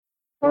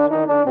Hey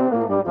everyone,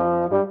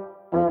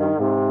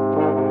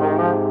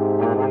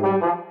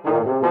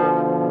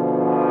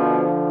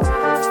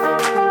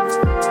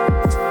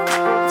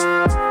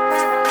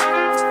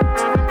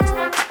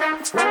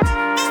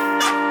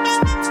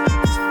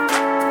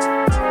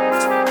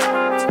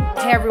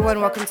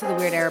 welcome to the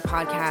Weird Era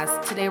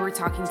podcast. Today we're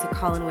talking to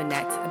Colin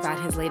Winnette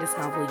about his latest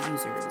novel,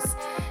 Users.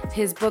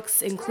 His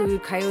books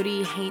include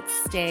Coyote, Haints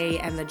Stay,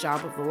 and The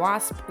Job of the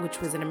Wasp,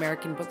 which was an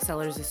American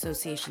Booksellers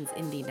Association's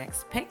indie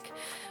next pick.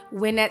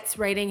 Winnette's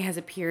writing has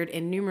appeared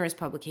in numerous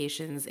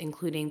publications,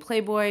 including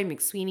Playboy,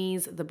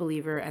 McSweeney's, The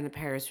Believer, and the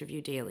Paris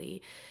Review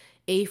Daily.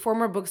 A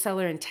former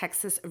bookseller in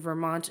Texas,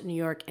 Vermont, New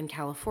York, and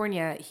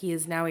California, he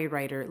is now a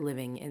writer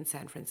living in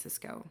San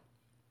Francisco.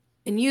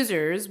 In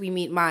Users, we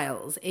meet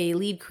Miles, a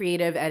lead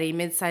creative at a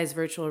midsize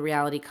virtual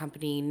reality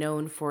company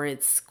known for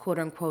its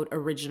quote-unquote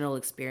original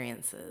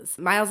experiences.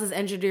 Miles has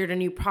engineered a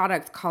new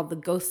product called the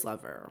Ghost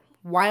Lover.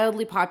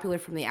 Wildly popular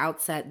from the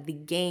outset, the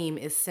game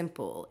is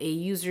simple. A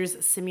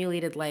user's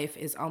simulated life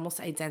is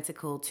almost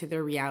identical to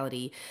their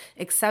reality,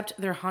 except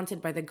they're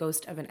haunted by the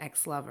ghost of an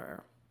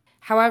ex-lover.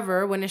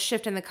 However, when a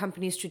shift in the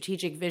company's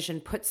strategic vision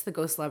puts the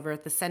Ghost Lover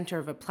at the center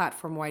of a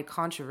platform-wide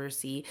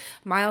controversy,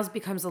 Miles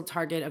becomes the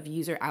target of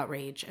user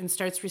outrage and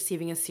starts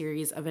receiving a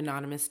series of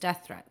anonymous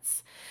death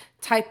threats.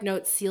 Typed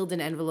notes sealed in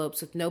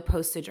envelopes with no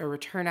postage or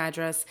return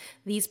address,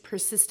 these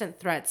persistent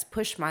threats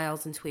push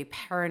Miles into a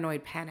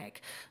paranoid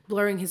panic,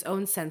 blurring his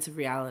own sense of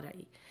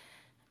reality,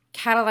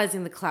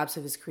 catalyzing the collapse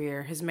of his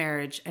career, his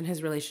marriage, and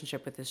his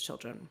relationship with his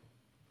children.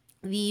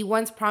 The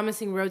once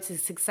promising road to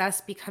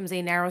success becomes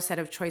a narrow set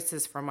of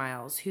choices for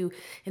Miles, who,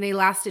 in a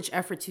last-ditch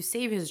effort to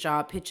save his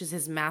job, pitches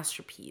his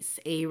masterpiece,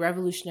 a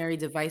revolutionary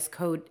device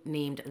code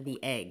named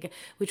the Egg,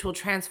 which will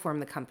transform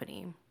the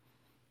company.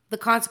 The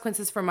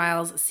consequences for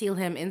Miles seal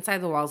him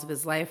inside the walls of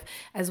his life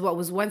as what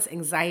was once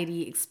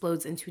anxiety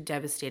explodes into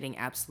devastating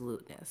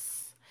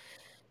absoluteness.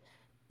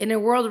 In a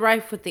world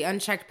rife with the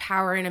unchecked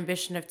power and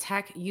ambition of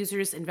tech,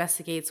 Users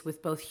investigates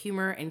with both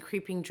humor and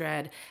creeping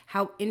dread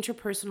how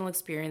interpersonal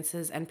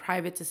experiences and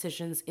private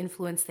decisions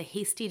influence the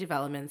hasty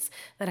developments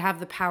that have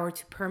the power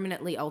to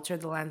permanently alter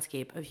the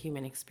landscape of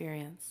human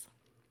experience.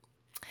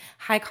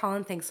 Hi,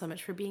 Colin. Thanks so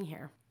much for being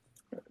here.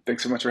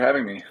 Thanks so much for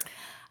having me.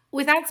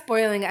 Without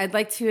spoiling, I'd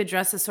like to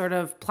address a sort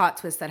of plot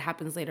twist that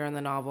happens later in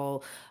the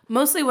novel.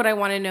 Mostly what I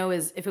want to know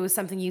is if it was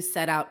something you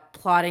set out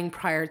plotting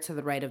prior to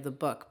the write of the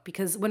book.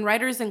 Because when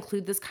writers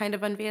include this kind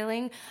of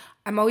unveiling,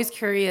 I'm always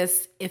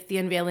curious if the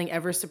unveiling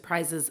ever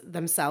surprises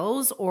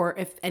themselves or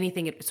if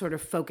anything it sort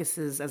of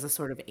focuses as a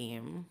sort of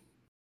aim.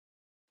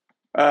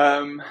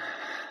 I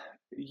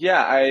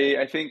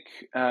think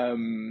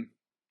I'm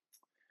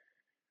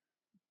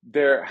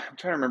trying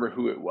to remember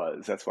who it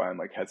was. That's why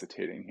I'm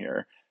hesitating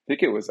here. I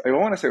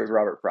want to say it was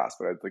Robert Frost,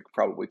 but I'd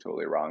probably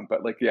totally wrong.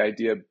 But the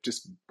idea of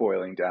just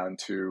boiling down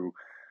to,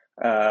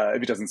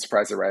 if it doesn't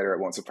surprise the writer, it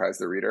won't surprise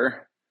the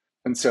reader.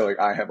 And so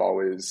I have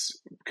always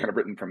kind of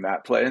written from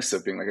that place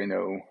of being I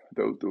know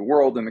the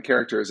world and the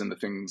characters and the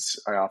things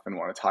I often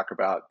want to talk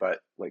about,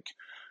 but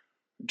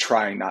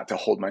trying not to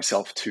hold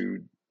myself to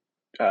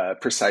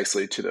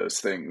precisely to those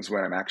things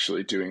when I'm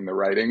actually doing the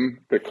writing,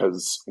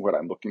 because what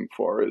I'm looking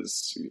for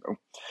is,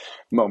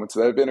 moments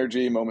that have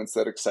energy, moments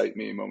that excite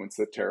me, moments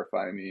that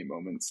terrify me,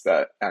 moments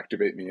that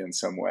activate me in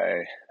some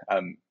way.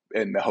 And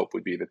the hope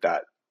would be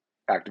that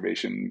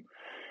activation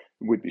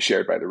would be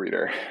shared by the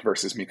reader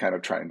versus me kind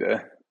of trying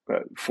to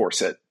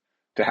force it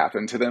to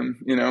happen to them,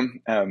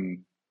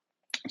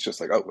 It's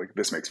just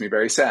this makes me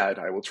very sad.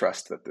 I will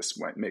trust that this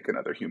might make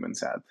another human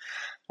sad.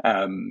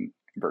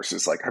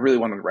 Versus I really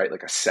want to write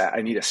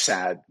I need a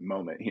sad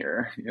moment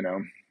here,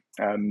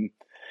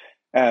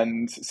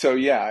 and so,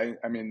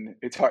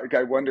 it's hard.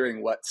 I'm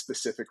wondering what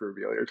specific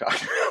reveal you're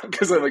talking about,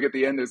 because at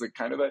the end, there's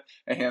kind of a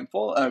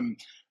handful,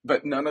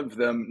 but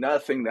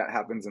nothing that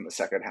happens in the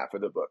second half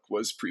of the book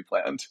was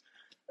pre-planned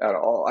at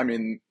all.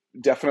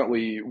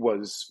 Definitely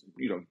was,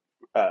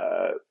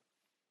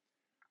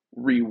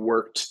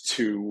 reworked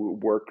to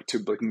work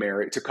to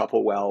marry, to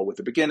couple well with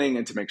the beginning,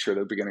 and to make sure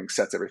the beginning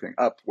sets everything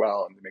up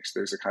well, and to make sure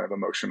there's a kind of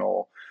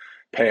emotional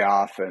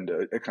payoff and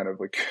a kind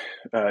of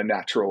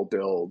natural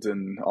build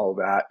and all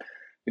that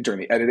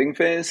during the editing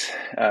phase.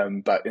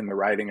 But in the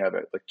writing of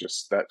it,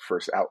 just that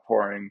first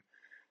outpouring,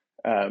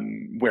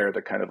 where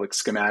the kind of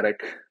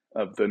schematic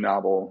of the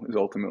novel is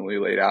ultimately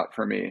laid out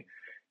for me,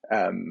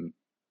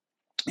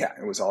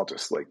 it was all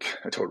just a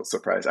total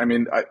surprise.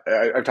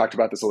 I've talked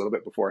about this a little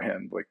bit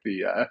beforehand.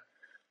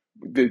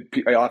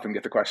 I often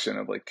get the question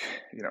of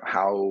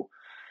how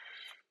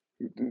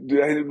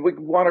did I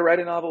want to write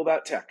a novel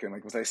about tech,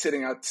 and was I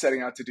setting out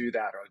to do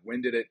that, or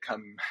when did it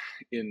come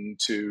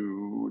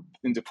into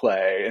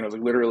play? And it was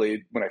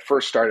literally when I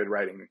first started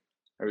writing,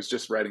 I was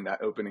just writing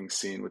that opening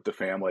scene with the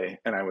family,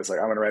 and I was I'm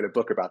going to write a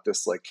book about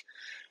this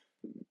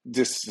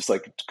just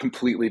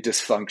completely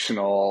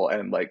dysfunctional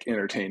and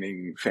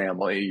entertaining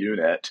family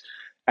unit.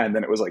 And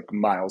then it was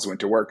Miles went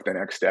to work the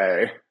next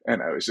day,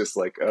 and I was just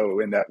oh,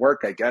 in that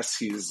work, I guess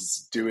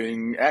he's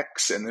doing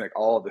X, and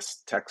all of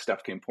this tech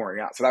stuff came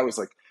pouring out. So that was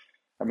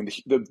I mean,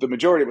 the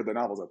majority of what the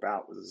novel's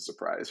about was a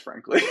surprise,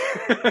 frankly,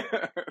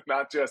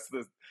 not just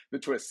the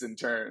twists and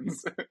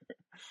turns.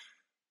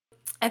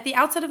 At the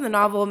outset of the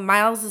novel,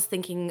 Miles is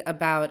thinking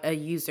about a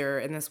user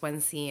in this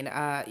one scene,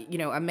 a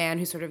man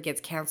who sort of gets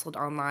canceled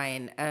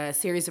online. A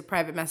series of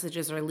private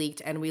messages are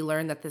leaked, and we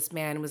learn that this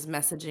man was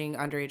messaging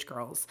underage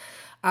girls.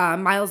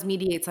 Miles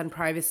mediates on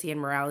privacy and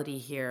morality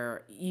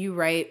here. You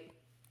write,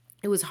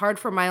 it was hard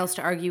for Miles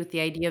to argue with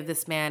the idea of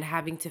this man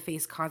having to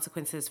face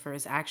consequences for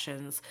his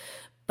actions.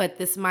 But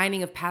this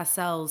mining of past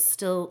selves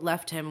still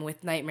left him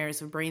with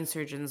nightmares of brain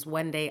surgeons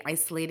one day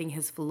isolating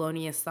his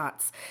felonious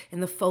thoughts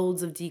in the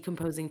folds of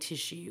decomposing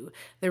tissue,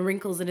 the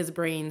wrinkles in his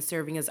brain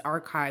serving as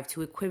archive to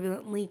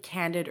equivalently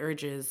candid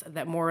urges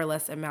that more or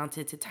less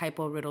amounted to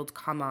typo-riddled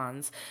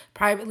come-ons,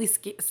 privately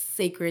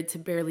sacred to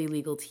barely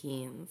legal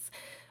teens.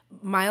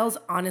 Miles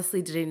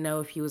honestly didn't know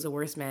if he was a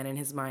worse man in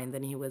his mind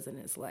than he was in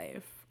his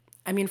life.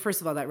 I mean,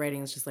 first of all, that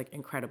writing is just like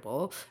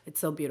incredible.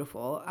 It's so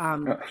beautiful.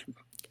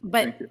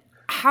 But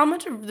how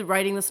much of the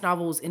writing this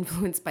novel was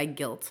influenced by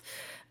guilt?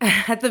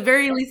 At the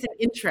very least, an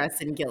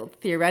interest in guilt,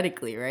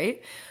 theoretically,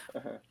 right?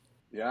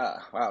 Yeah,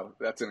 wow,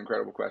 that's an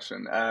incredible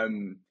question.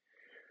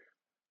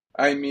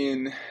 I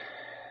mean,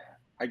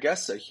 I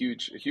guess a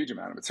huge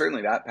amount of it.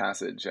 Certainly that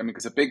passage. I mean,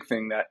 because a big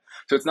thing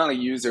so it's not a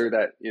user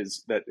that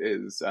is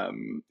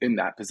in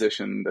that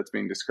position that's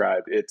being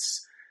described.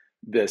 It's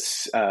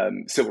this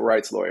civil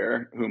rights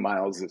lawyer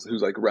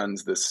who's like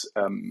runs this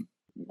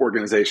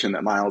organization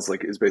that Miles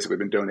like is basically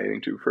been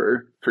donating to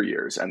for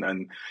years, and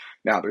then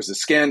now there's a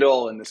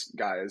scandal, and this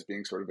guy is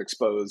being sort of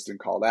exposed and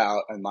called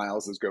out, and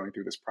Miles is going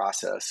through this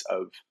process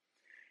of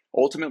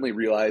ultimately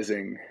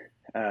realizing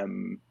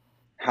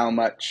how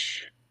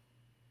much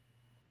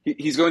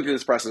he's going through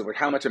this process of like,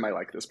 how much am I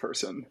like this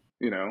person?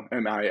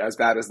 Am I as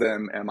bad as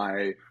them? Am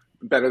I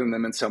better than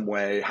them in some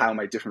way? How am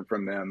I different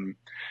from them?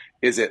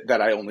 Is it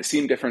that I only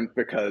seem different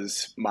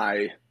because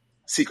my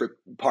secret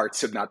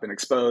parts have not been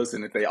exposed?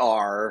 And if they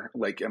are,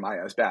 like, am I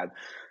as bad?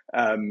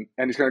 And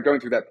he's kind of going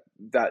through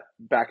that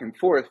back and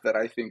forth that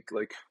I think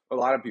like a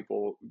lot of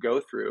people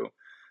go through,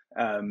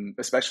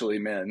 especially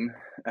men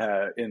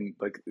in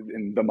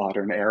the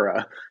modern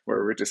era,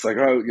 where we're just like,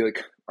 oh,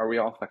 like, are we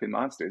all fucking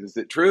monsters? Is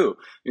it true?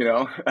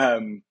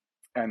 And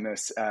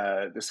this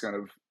kind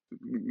of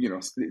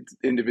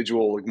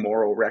individual like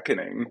moral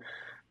reckoning.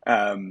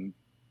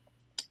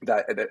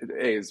 That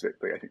A is,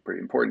 I think, pretty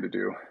important to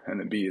do, and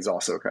then B is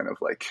also kind of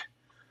like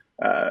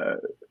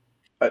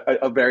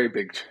a very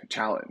big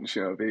challenge,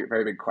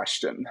 very big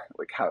question,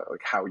 like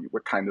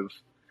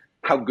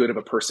how good of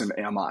a person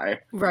am I,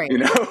 right?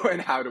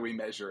 And how do we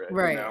measure it,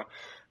 right?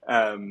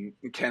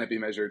 Can it be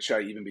measured? Should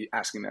I even be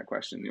asking that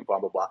question? Blah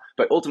blah blah.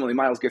 But ultimately,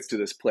 Miles gets to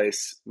this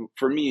place.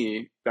 For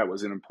me, that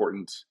was an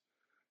important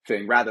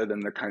thing, rather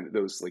than the kind of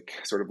those like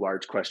sort of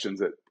large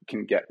questions that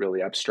can get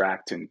really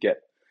abstract and get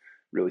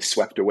really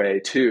swept away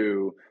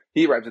too.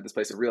 He arrived at this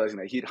place of realizing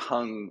that he'd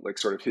hung like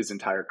sort of his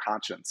entire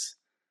conscience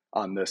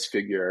on this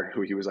figure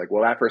who he was like,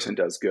 well, that person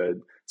does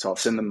good, so I'll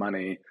send them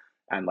money,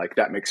 and like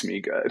that makes me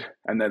good.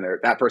 And then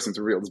that person's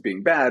revealed as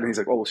being bad, and he's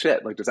like, oh well,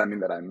 shit, like, does that mean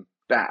that I'm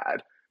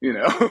bad?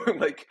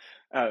 Like,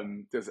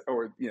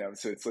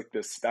 so it's like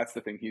this. That's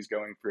the thing he's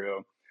going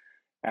through.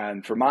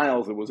 And for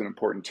Miles, it was an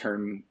important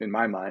turn in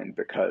my mind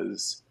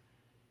because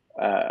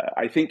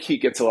I think he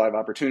gets a lot of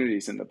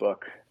opportunities in the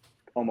book,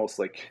 almost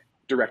like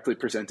directly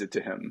presented to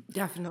him,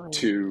 definitely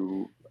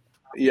to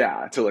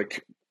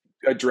like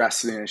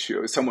address the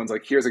issue. Someone's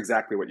like, here's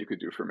exactly what you could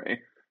do for me,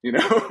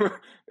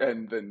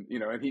 and then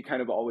and he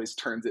kind of always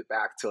turns it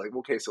back to like,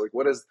 okay, so like,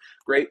 what is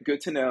great, good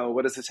to know,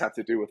 what does this have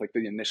to do with like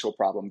the initial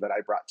problem that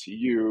I brought to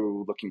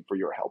you looking for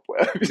your help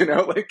with,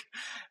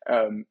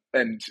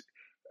 and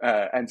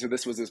so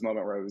this was this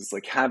moment where I was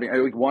like I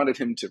like wanted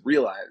him to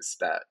realize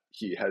that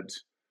he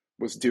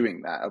was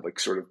doing that, of like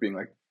sort of being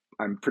like,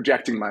 I'm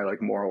projecting my like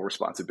moral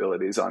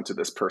responsibilities onto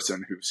this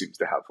person who seems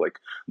to have like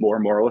more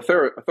moral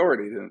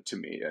authority to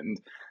me,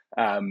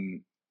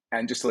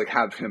 and just to like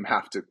have him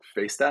have to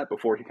face that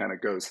before he kind of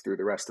goes through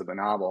the rest of the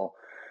novel,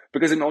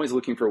 because I'm always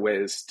looking for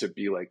ways to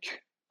be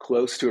like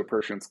close to a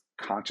person's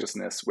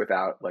consciousness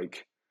without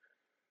like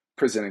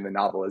presenting the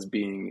novel as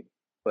being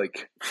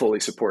like fully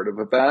supportive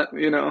of that,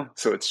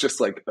 so it's just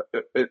like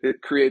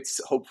it creates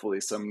hopefully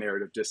some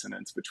narrative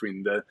dissonance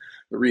between the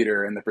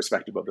reader and the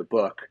perspective of the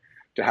book,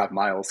 to have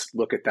Miles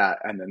look at that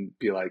and then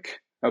be like,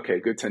 okay,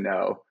 good to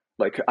know,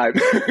 like I'm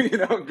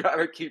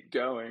gotta keep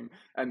going,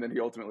 and then he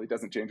ultimately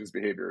doesn't change his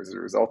behavior as a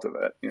result of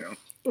it.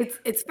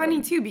 It's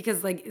funny too,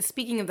 because like,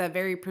 speaking of that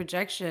very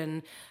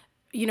projection,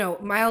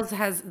 Miles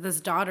has this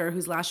daughter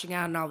who's lashing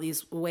out in all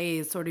these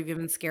ways, sort of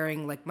even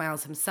scaring like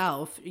Miles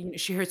himself.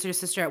 She hurts her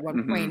sister at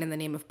one point in the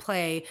name of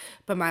play,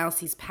 but Miles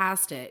sees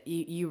past it.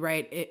 You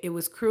write, it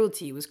was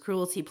cruelty. It was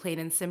cruelty, plain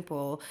and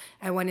simple.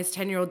 And when his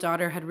 10-year-old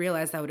daughter had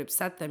realized that would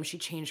upset them, she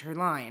changed her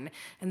line.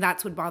 And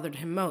that's what bothered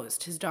him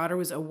most. His daughter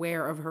was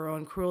aware of her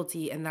own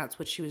cruelty, and that's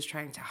what she was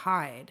trying to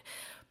hide.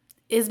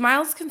 Is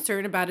Miles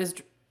concerned about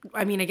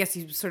I mean, I guess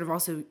you sort of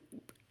also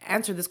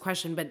answered this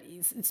question, but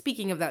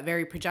speaking of that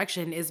very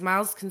projection, is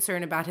Miles'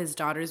 concern about his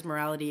daughter's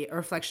morality a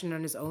reflection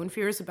on his own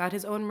fears about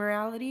his own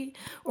morality,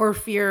 or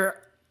fear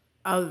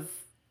of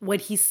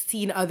what he's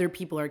seen other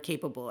people are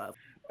capable of?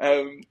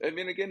 I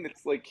mean, again,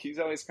 it's like he's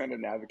always kind of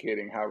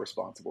navigating how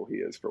responsible he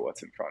is for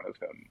what's in front of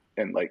him,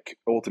 and like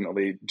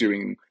ultimately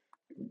doing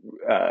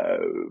uh,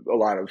 a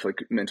lot of like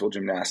mental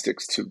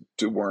gymnastics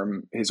to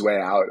worm his way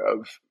out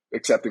of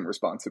accepting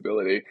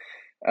responsibility.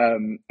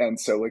 And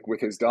so, like with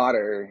his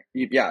daughter,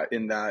 yeah,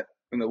 in the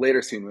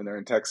later scene when they're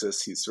in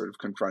Texas, he's sort of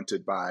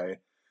confronted by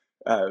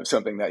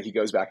something that he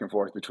goes back and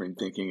forth between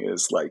thinking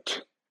is like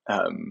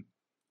um,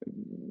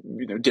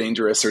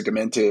 dangerous or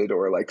demented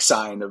or like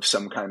sign of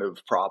some kind of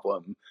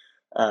problem,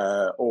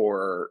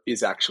 or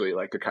is actually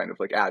like a kind of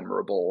like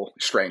admirable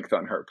strength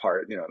on her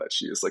part, that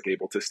she is like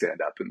able to stand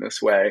up in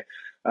this way,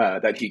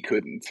 that he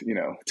couldn't,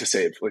 to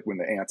save, like when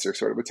the ants are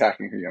sort of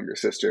attacking her younger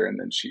sister, and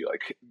then she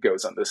like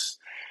goes on this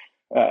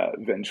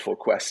vengeful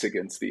quest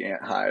against the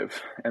ant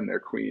hive and their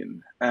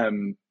queen.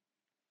 And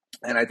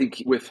I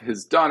think with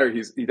his daughter,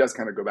 he does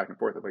kind of go back and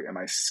forth of like, am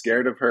I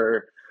scared of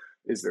her?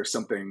 Is there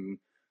something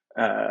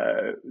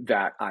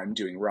that I'm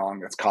doing wrong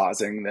that's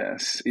causing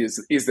this?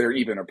 Is there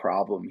even a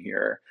problem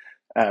here?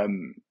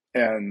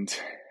 And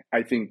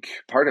I think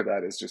part of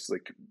that is just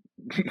like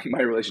my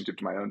relationship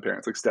to my own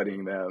parents, like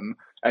studying them,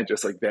 and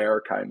just like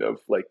their kind of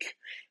like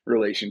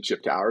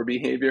relationship to our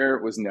behavior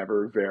was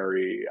never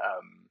very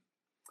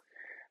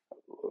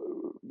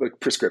like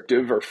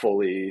prescriptive or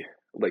fully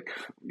like,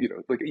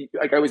 like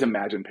I always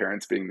imagine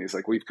parents being these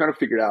like, we've kind of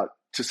figured out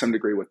to some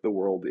degree what the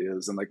world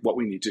is and like what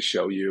we need to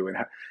show you and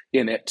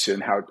in it,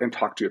 and how, and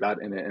talk to you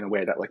about in it in a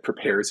way that like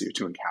prepares you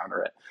to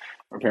encounter it.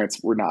 Our parents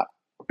were not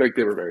like,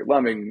 they were very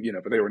loving,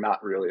 but they were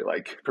not really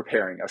like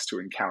preparing us to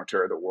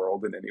encounter the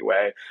world in any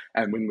way.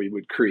 And when we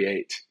would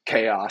create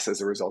chaos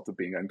as a result of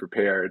being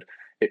unprepared,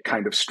 it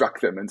kind of struck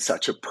them in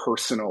such a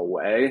personal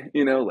way,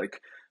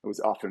 like it was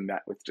often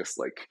met with just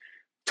like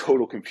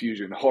total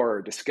confusion,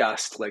 horror,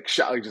 disgust, like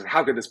shock, like just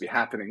how could this be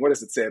happening? What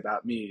does it say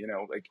about me?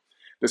 Like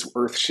this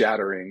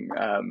earth-shattering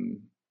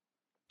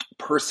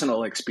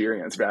personal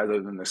experience, rather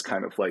than this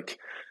kind of like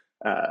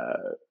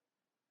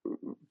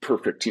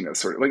perfect,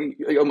 sort of like,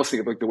 I almost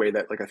think of like the way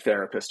that like a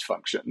therapist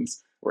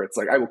functions, where it's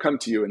like, I will come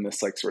to you in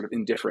this like sort of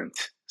indifferent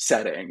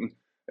setting,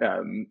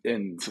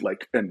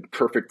 and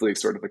perfectly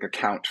sort of like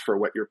account for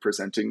what you're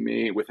presenting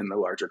me within the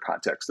larger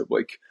context of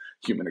like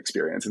human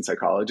experience and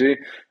psychology.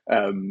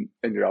 And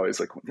you're always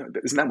like,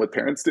 isn't that what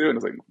parents do? And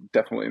it's like,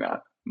 definitely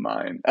not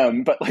mine.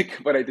 But like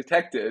what I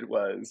detected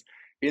was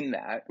in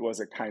that was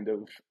a kind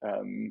of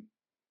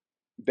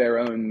their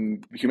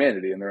own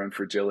humanity and their own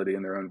fragility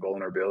and their own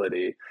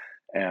vulnerability,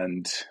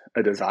 and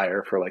a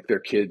desire for like their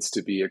kids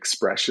to be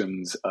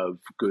expressions of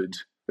good.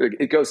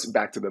 It goes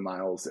back to the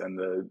Miles and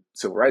the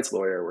civil rights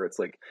lawyer, where it's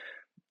like,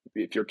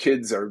 if your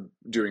kids are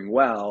doing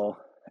well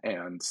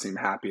and seem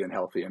happy and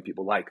healthy and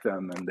people like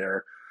them, and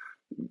they're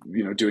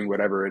doing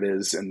whatever it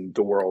is in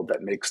the world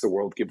that makes the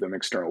world give them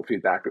external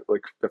feedback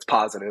like that's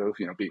positive,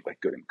 be like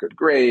good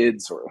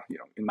grades, or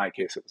in my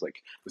case it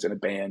was in a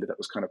band that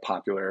was kind of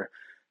popular,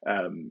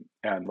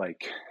 and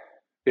like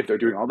if they're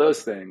doing all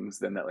those things,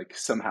 then that like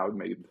somehow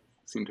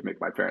seemed to make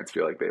my parents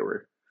feel like they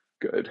were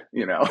good,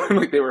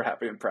 like they were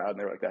happy and proud, and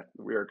they were like, that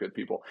we are good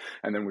people.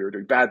 And then we were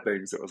doing bad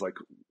things, it was like,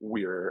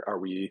 are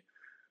we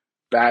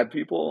bad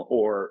people,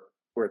 or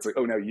it's like,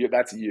 oh no,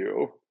 that's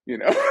you,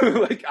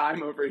 like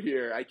I'm over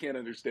here, I can't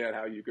understand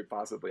how you could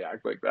possibly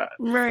act like that,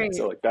 Right.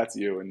 so like that's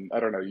you, and I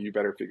don't know, you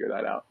better figure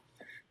that out.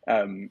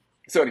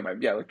 So anyway,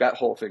 yeah, like that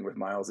whole thing with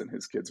Miles and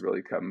his kids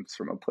really comes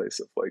from a place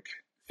of like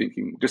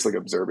thinking, just like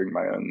observing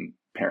my own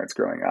parents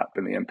growing up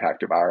and the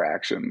impact of our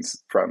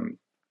actions, from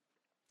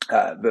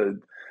the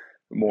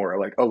more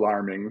like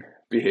alarming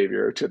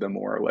behavior to the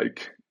more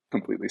like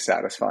completely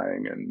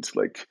satisfying and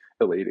like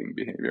elating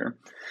behavior.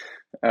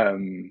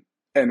 And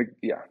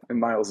yeah, and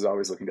Miles is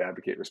always looking to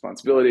advocate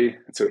responsibility,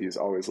 and so he's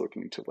always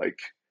looking to like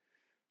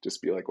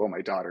just be like, well,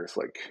 my daughter's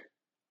like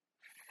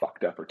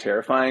fucked up or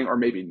terrifying, or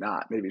maybe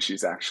not, maybe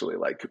she's actually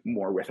like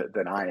more with it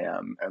than I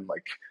am, and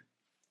like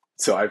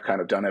so I've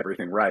kind of done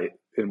everything right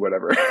in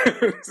whatever,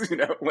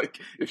 like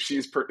if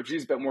she's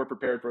been more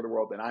prepared for the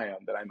world than I am,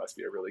 then I must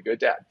be a really good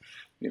dad,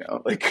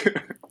 like.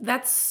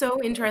 That's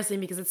so interesting,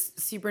 because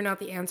it's super not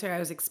the answer I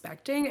was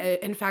expecting.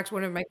 In fact,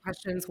 one of my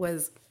questions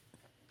was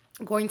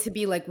going to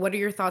be like, what are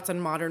your thoughts on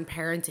modern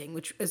parenting,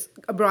 which is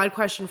a broad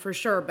question for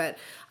sure, but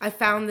I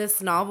found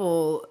this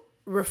novel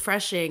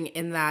refreshing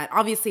in that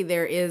obviously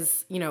there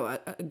is,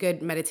 a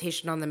good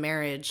meditation on the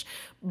marriage,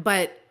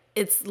 but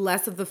it's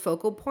less of the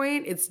focal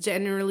point. It's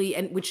generally,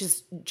 and which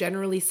is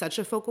generally such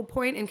a focal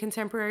point in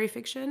contemporary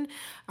fiction.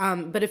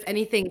 But if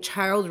anything,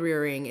 child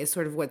rearing is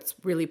sort of what's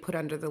really put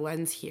under the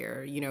lens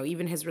here.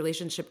 Even his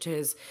relationship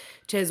to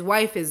his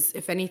wife is,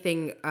 if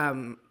anything,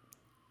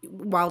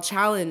 while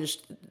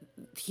challenged,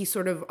 he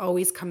sort of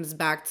always comes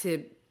back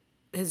to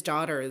his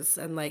daughters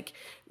and like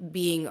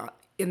being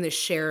in this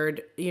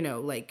shared,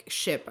 like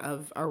ship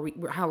of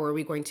how are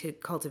we going to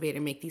cultivate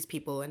and make these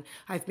people? And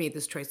I've made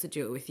this choice to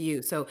do it with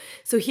you. So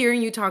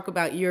hearing you talk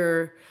about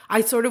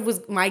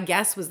my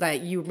guess was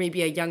that you may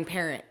be a young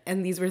parent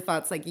and these were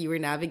thoughts like you were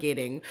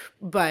navigating,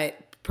 but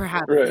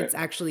perhaps Right. it's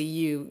actually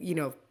you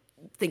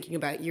thinking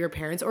about your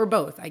parents, or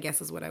both, I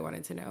guess is what I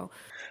wanted to know.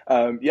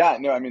 Yeah,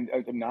 no, I mean,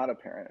 I'm not a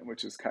parent,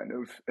 which is kind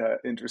of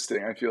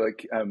interesting. I feel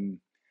like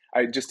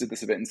I just did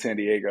this event in San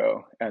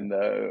Diego, and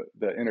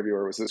the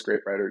interviewer was this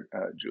great writer,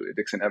 Julia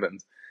Dixon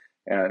Evans,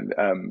 and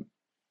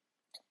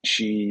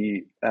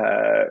she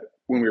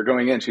when we were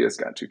going in, she has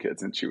got two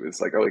kids, and she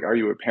was like, "Oh, like, are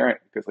you a parent?"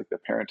 Because like the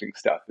parenting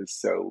stuff is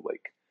so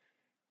like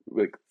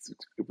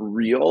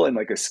real in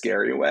like a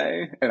scary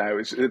way, and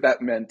that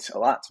meant a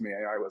lot to me.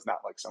 I was not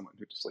like someone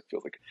who just like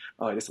feels like,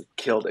 oh, I just like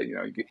killed it.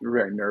 You're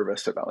very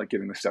nervous about like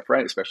getting the stuff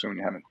right, especially when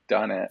you haven't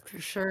done it. For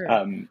sure.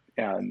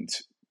 And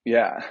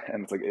yeah,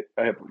 and it's like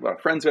I have a lot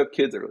of friends who have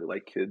kids. I really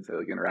like kids. I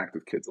like interact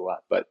with kids a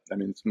lot, but I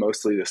mean, it's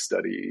mostly the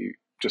study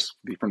just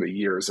from the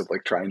years of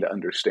like trying to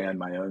understand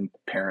my own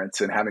parents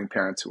and having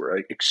parents who were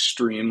like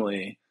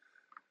extremely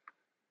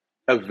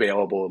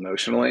available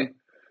emotionally.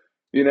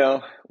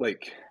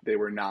 Like they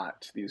were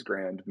not these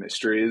grand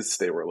mysteries.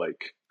 They were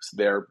like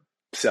their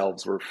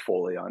selves were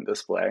fully on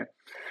display.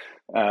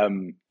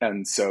 And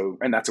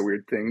that's a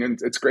weird thing. And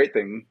it's a great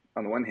thing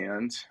on the one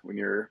hand, when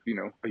you're,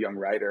 a young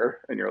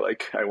writer and you're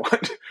like,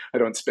 I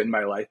don't spend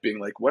my life being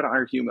like, what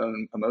are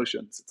human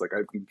emotions? It's like,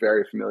 I'm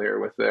very familiar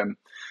with them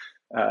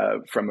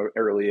from an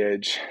early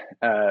age.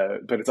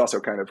 But it's also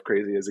kind of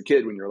crazy as a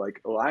kid when you're like,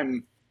 well,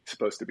 I'm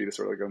supposed to be the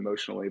sort of like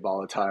emotionally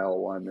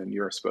volatile one, and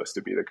you're supposed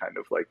to be the kind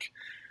of like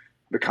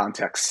the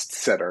context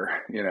setter,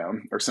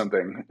 or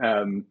something.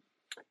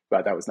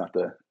 But that was not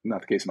the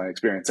case in my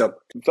experience. So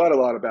I thought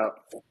a lot about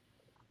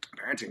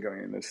parenting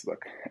going in this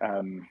book,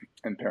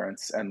 and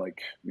parents, and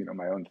like,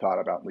 my own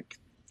thought about like,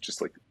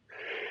 just like,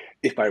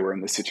 if I were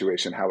in this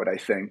situation, how would I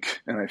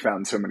think? And I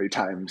found so many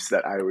times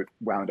that I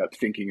wound up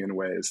thinking in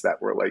ways that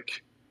were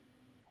like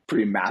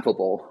pretty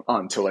mappable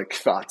onto like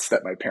thoughts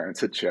that my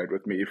parents had shared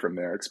with me from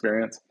their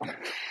experience.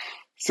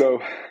 So,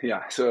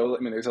 yeah. So,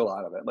 I mean, there's a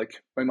lot of it.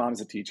 Like my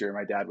mom's a teacher.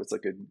 My dad was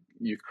like a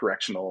youth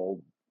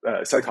correctional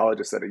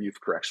psychologist at a youth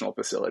correctional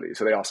facility.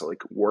 So they also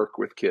like work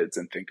with kids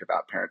and think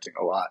about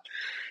parenting a lot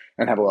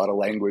and have a lot of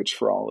language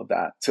for all of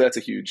that. So that's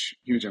a huge,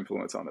 huge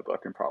influence on the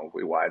book, and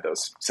probably why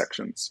those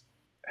sections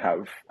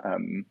have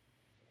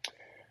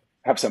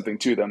something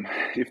to them,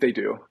 if they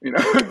do,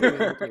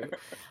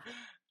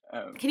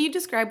 Can you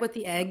describe what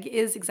the egg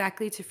is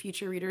exactly to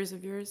future readers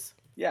of yours?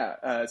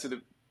 Yeah. So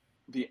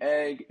the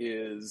egg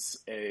is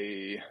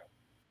a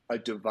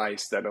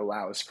device that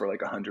allows for like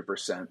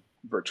 100%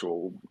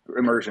 virtual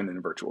immersion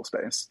in virtual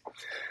space.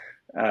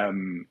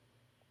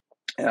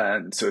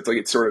 And so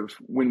it's sort of,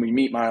 when we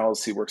meet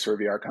Miles, he works for a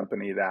VR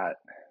company that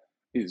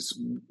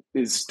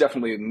is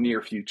definitely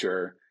near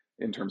future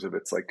in terms of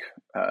its like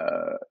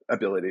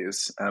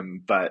abilities,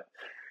 but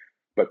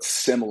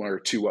similar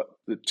to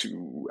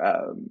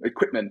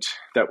equipment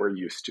that we're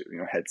used to,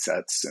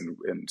 headsets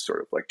and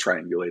sort of like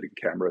triangulating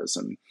cameras,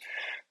 and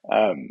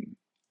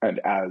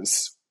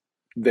as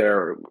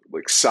their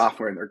like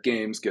software and their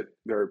games get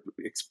their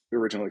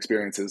original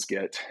experiences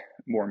get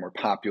more and more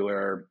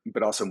popular,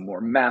 but also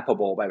more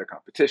mappable by the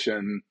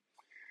competition,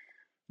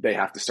 they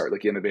have to start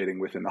like innovating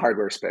within the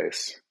hardware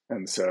space.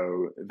 And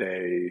so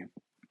they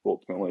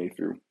ultimately,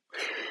 through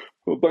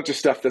a bunch of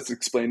stuff that's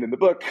explained in the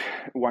book,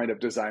 wind up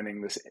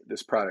designing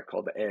this product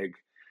called the Egg,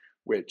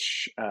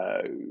 which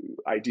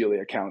ideally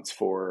accounts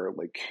for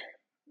like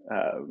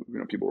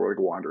people were like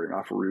wandering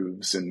off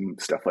roofs and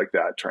stuff like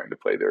that, trying to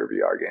play their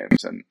VR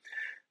games, and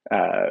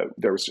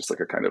there was just like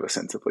a kind of a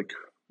sense of like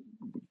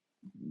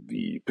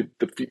the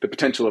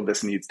potential of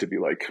this needs to be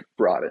like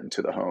brought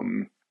into the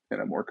home in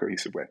a more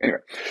cohesive way. Anyway,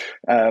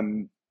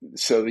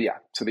 so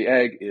the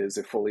Egg is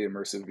a fully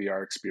immersive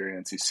VR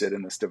experience. You sit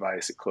in this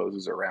device, it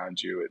closes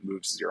around you, it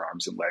moves your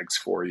arms and legs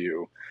for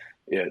you,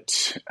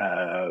 it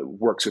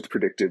works with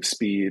predictive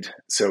speed,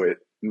 so it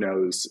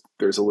knows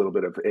there's a little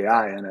bit of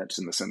AI in it,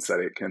 in the sense that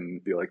it can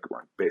be like,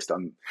 based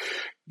on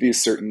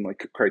these certain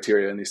like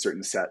criteria and these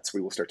certain sets,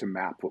 we will start to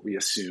map what we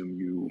assume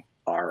you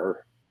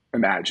are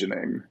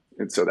imagining,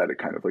 and so that it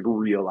kind of like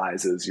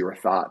realizes your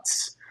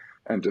thoughts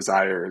and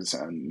desires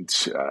and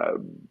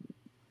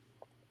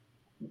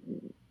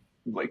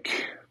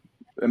like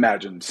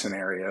imagined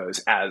scenarios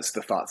as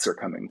the thoughts are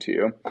coming to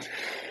you.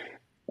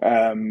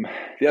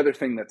 The other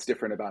thing that's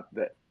different about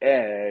the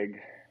Egg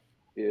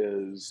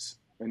is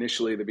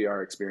initially the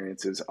VR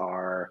experiences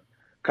are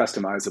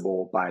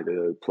customizable by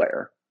the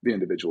player, the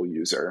individual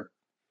user.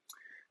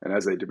 And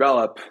as they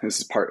develop,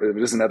 this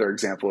is another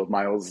example of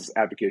Miles'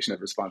 abdication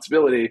of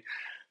responsibility.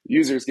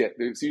 Users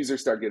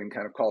start getting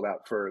kind of called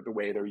out for the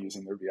way they're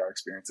using their VR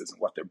experiences and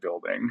what they're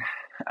building,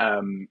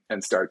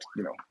 and start,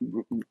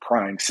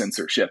 crying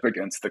censorship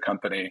against the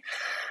company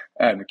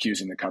and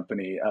accusing the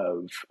company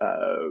of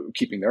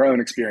keeping their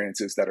own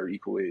experiences that are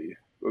equally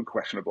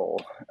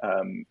questionable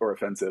or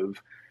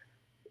offensive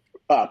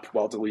up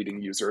while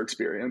deleting user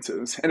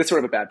experiences. And it's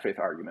sort of a bad faith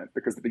argument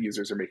because the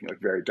users are making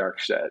like very dark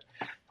shit.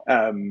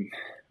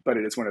 But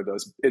it is one of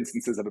those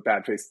instances of a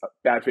bad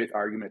faith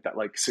argument that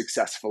like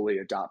successfully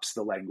adopts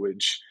the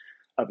language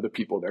of the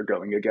people they're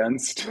going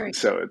against. Right.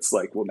 So it's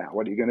like, well, now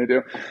what are you going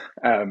to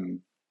do?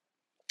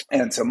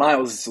 And so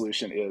Miles'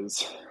 solution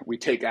is we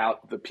take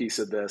out the piece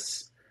of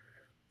this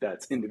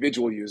that's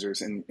individual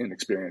users and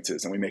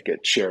experiences, and we make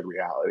it shared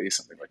reality,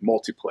 something like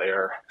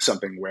multiplayer,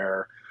 something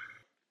where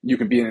you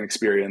can be in an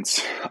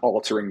experience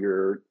altering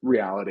your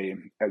reality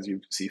as you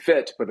see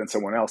fit, but then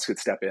someone else could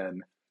step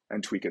in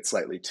and tweak it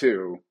slightly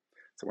too.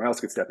 Someone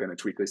else could step in and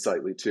tweak it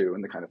slightly too.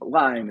 And the kind of a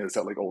line is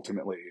that like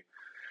ultimately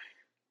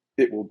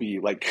it will be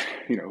like,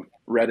 you know,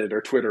 Reddit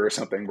or Twitter or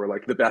something where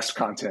like the best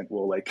content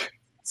will like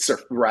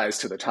rise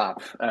to the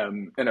top,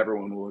 and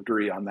everyone will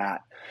agree on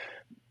that.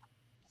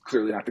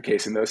 Clearly not the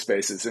case in those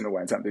spaces. In a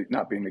way, it's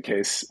not being the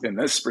case in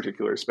this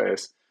particular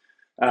space.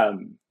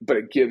 But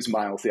it gives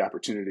Miles the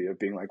opportunity of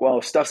being like, well,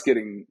 if stuff's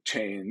getting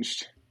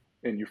changed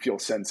and you feel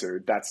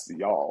censored, that's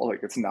y'all. Like,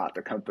 it's not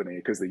the company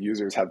because the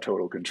users have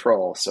total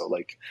control. So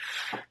like,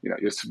 you know,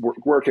 just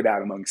work it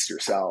out amongst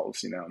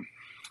yourselves, you know,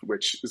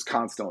 which is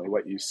constantly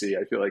what you see.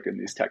 I feel like in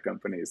these tech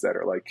companies that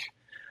are like,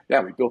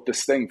 yeah, we built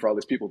this thing for all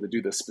these people to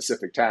do this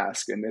specific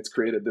task, and it's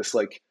created this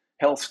like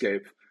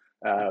hellscape.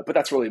 But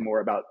that's really more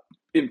about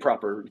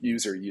improper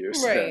user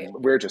use. Right. Than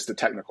we're just a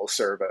technical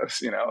service,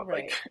 you know,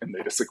 Right. like, and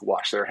they just like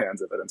wash their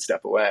hands of it and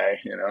step away,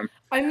 you know?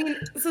 I mean,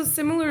 so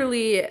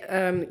similarly,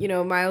 you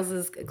know,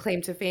 Miles's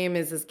claim to fame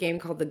is this game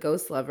called The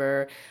Ghost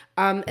Lover.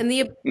 And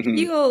the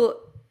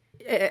appeal,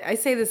 I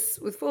say this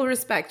with full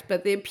respect,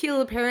 but the appeal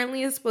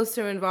apparently is supposed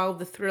to involve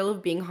the thrill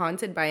of being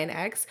haunted by an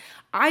ex.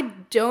 I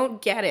don't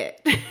get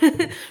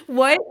it.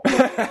 What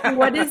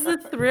is the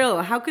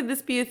thrill? How could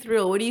this be a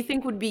thrill? What do you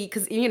think would be,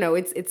 because, you know,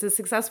 it's a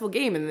successful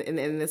game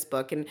in this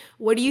book. And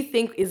what do you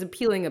think is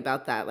appealing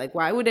about that? Like,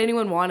 why would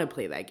anyone want to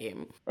play that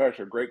game? Oh,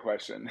 that's a great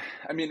question.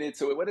 I mean,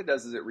 so what it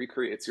does is it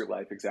recreates your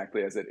life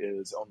exactly as it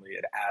is, only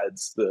it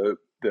adds the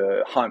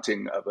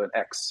haunting of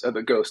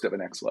the ghost of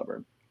an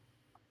ex-lover.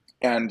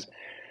 And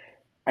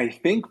I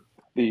think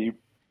the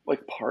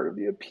like part of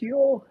the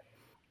appeal,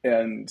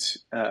 and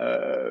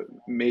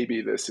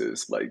maybe this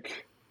is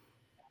like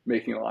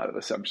making a lot of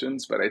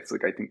assumptions, but it's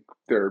like I think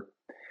they're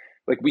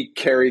like we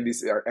carry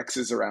our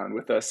exes around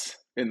with us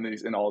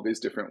in all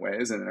these different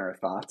ways and in our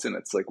thoughts, and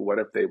it's like, what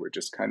if they were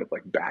just kind of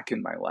like back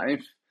in my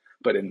life,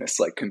 but in this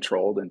like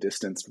controlled and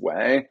distanced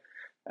way,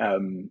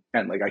 and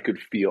like I could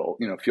feel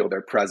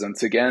their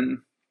presence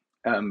again.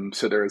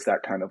 So there is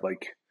that kind of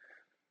like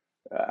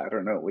I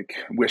don't know, like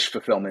wish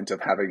fulfillment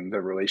of having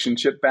the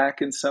relationship back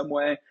in some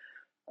way.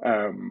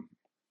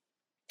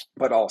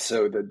 But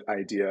also the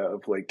idea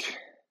of like,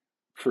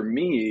 for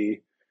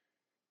me,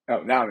 now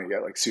I'm gonna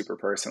get like super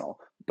personal,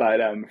 but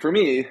for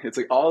me, it's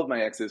like all of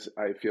my exes,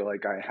 I feel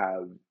like I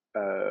have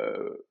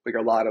like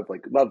a lot of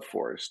like love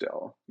for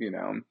still, you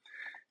know,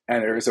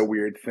 and there's a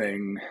weird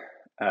thing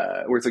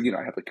where it's like, you know,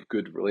 I have like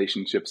good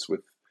relationships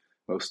with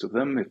most of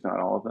them, if not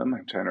all of them.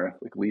 I'm trying to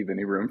like leave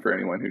any room for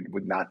anyone who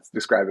would not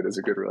describe it as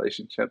a good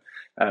relationship,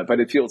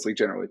 but it feels like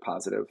generally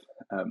positive,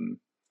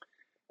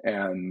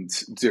 and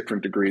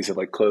different degrees of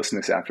like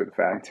closeness after the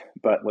fact.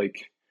 But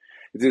like,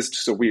 it is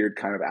just a weird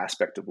kind of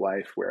aspect of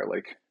life where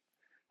like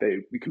they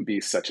can be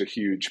such a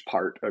huge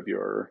part of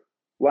your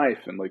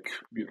life, and like,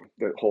 you know,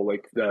 that whole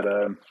like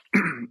that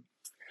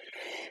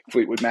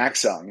Fleetwood Mac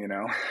song, you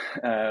know,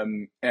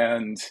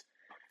 and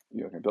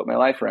you know, I built my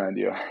life around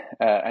you,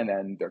 and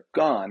then they're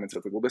gone. And so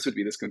it's like, well, this would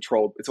be this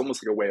controlled, it's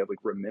almost like a way of like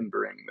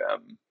remembering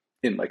them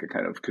in like a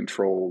kind of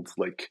controlled,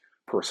 like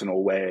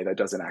personal way that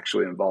doesn't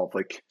actually involve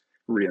like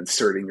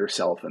reinserting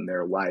yourself in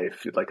their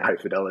life, like High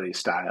Fidelity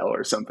style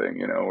or something,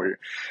 you know, where,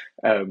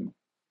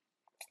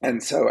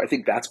 and so I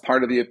think that's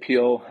part of the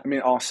appeal. I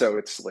mean, also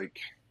it's like,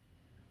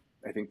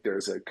 I think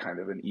there's a kind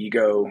of an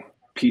ego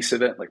piece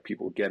of it, like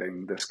people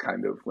getting this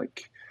kind of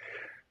like,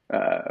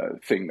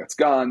 thing that's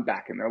gone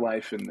back in their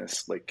life in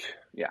this like,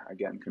 yeah,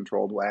 again,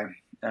 controlled way.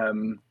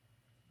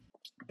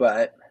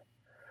 But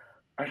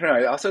I don't know,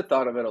 I also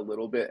thought of it a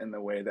little bit in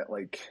the way that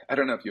like, I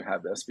don't know if you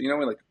have this, but you know,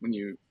 when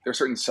there's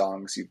certain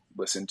songs you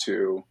listen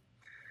to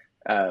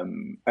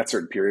at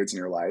certain periods in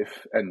your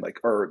life, and like,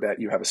 or that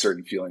you have a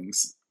certain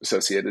feelings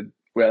associated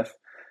with,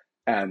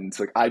 and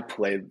like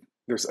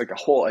there's like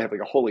I have like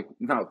a whole, like,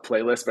 not a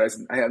playlist, but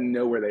I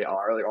know where they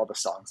are, like all the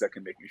songs that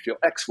can make me feel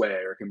X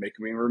way, or can make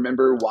me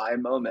remember Y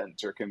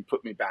moment, or can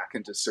put me back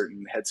into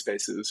certain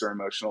headspaces or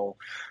emotional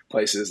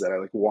places that I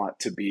like want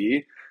to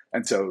be.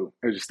 And so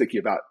I was just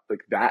thinking about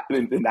like that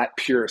in that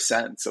pure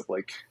sense of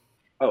like,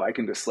 oh, I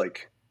can just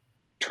like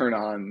turn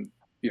on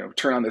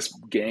this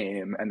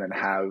game and then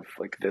have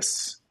like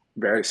this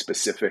very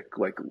specific,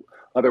 like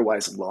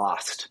otherwise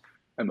lost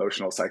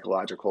emotional,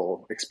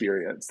 psychological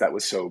experience that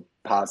was so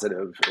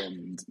positive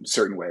in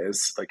certain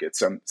ways. Like at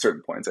some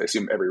certain points, I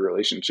assume every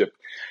relationship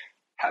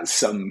has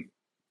some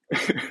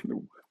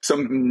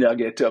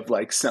nugget of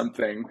like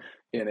something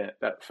in it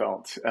that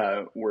felt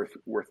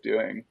worth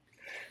doing.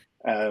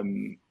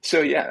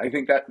 So yeah, I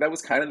think that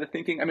was kind of the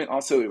thinking. I mean,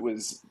 also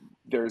it's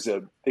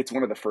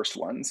one of the first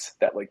ones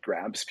that like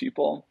grabs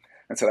people.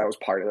 And so that was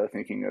part of the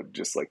thinking of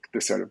just like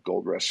the sort of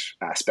gold rush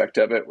aspect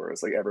of it, where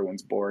it's like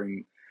everyone's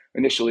boring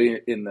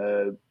initially in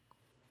the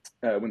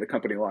when the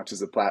company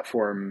launches a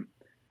platform,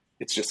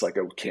 it's just like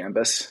a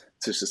canvas.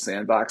 It's just a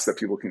sandbox that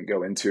people can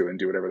go into and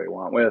do whatever they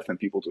want with, and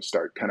people just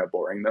start kind of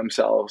boring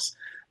themselves.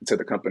 And so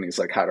the company's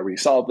like, how do we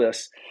solve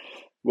this?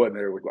 Well,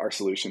 our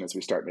solution is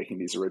we start making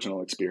these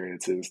original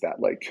experiences that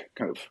like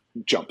kind of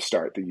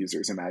jumpstart the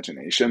user's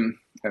imagination.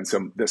 And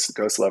so this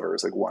Ghost Lover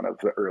is like one of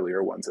the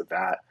earlier ones of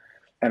that.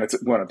 And it's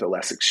one of the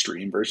less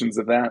extreme versions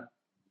of that.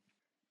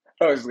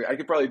 Oh, I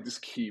could probably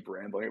just keep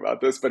rambling about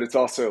this, but it's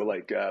also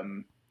like,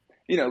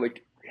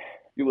 like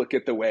you look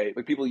at the way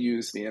like people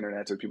use the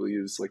internet, or people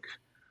use like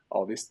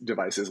all these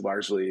devices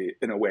largely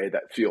in a way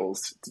that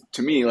feels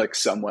to me like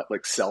somewhat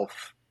like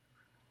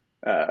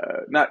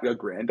not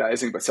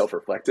aggrandizing, but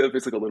self-reflective.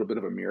 It's like a little bit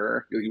of a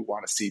mirror. You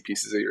want to see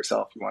pieces of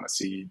yourself. You want to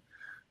see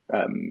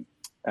the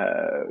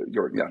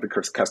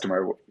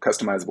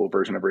customizable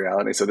version of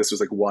reality. So this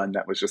was like one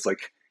that was just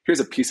like, here's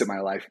a piece of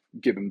my life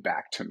given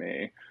back to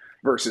me,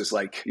 versus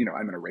like,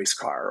 I'm in a race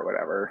car or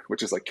whatever,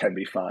 which is like, can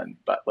be fun.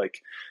 But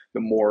like the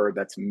more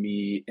that's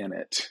me in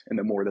it, and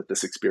the more that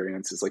this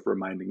experience is like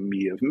reminding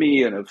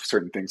me and of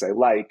certain things I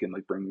like, and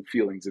like bringing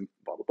feelings and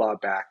blah, blah, blah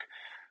back,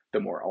 the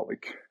more I'll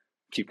like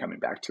keep coming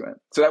back to it.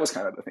 So that was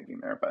kind of the thinking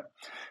there, but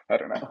I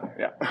don't know.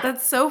 Yeah.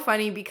 That's so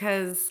funny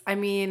because I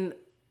mean,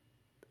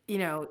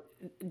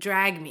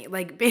 drag me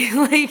like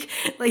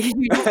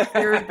you just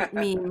heard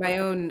me my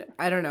own,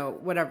 I don't know,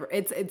 whatever.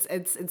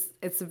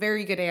 It's a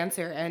very good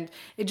answer, and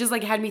it just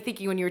like had me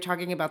thinking when you were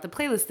talking about the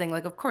playlist thing,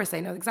 like of course I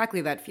know exactly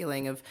that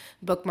feeling of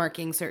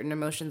bookmarking certain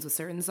emotions with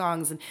certain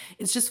songs. And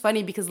it's just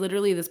funny because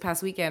literally this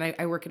past weekend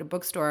I work at a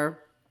bookstore,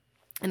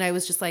 and I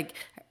was just like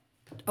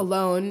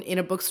alone in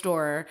a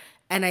bookstore,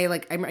 and I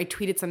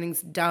tweeted something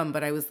dumb,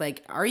 but I was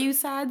like, are you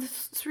sad,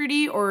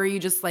 Sruti, or are you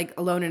just like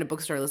alone in a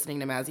bookstore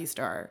listening to Mazzy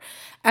Star?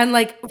 And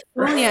like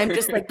only I'm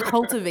just like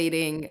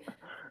cultivating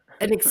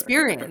an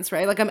experience,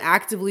 right? Like I'm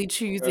actively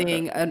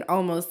choosing an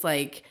almost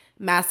like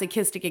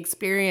masochistic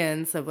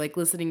experience of like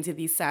listening to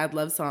these sad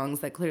love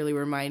songs that clearly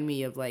remind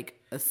me of like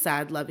a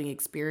sad loving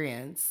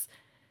experience.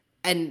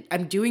 And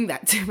I'm doing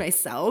that to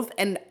myself,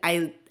 and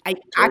I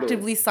Totally.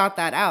 actively sought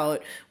that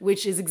out,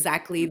 which is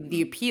exactly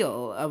the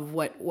appeal of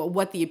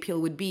what the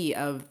appeal would be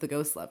of the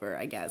Ghost Lover,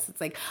 I guess.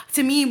 It's like,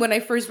 to me, when I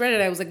first read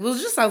it, I was like, well, it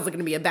just sounds like going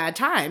to be a bad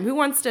time. Who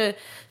wants to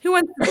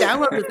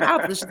download this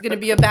app? This is going to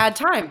be a bad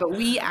time. But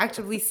we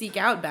actively seek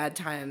out bad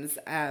times.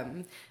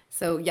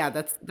 So yeah,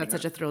 that's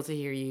such a thrill to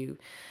hear you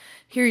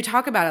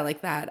talk about it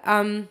like that.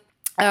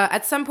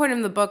 At some point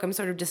in the book, I'm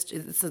sort of just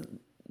it's a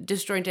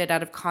disjointed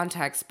out of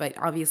context, but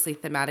obviously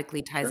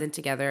thematically ties in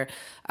together.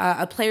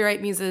 A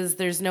playwright muses,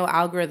 "There's no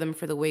algorithm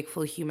for the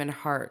wakeful human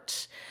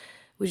heart."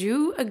 Would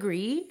you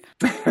agree?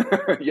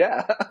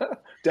 Yeah,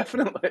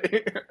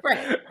 definitely.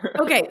 Right.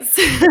 Okay.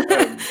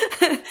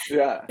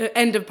 Yeah.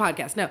 End of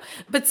podcast. No,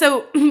 but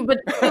so with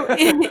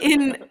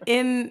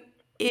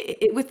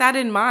that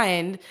in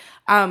mind,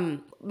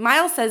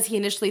 Miles says he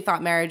initially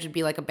thought marriage would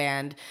be like a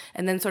band,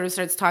 and then sort of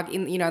starts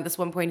talking. At this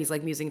one point, he's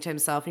like musing to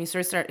himself, and he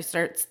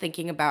starts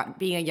thinking about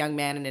being a young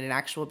man and in an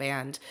actual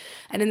band.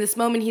 And in this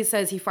moment, he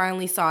says he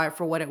finally saw it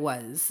for what it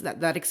was,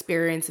 that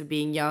experience of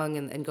being young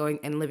and going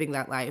and living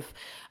that life.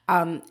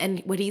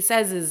 And what he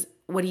says is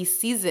what he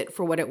sees it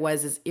for what it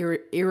was is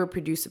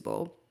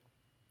irreproducible.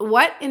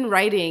 What in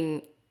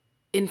writing,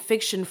 in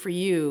fiction for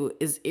you,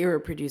 is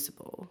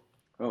irreproducible?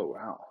 Oh,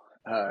 wow.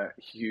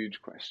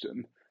 Huge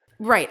question.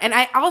 Right. And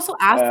I also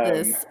asked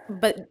this,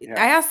 but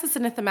Yeah. I asked this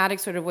in a thematic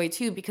sort of way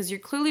too, because you're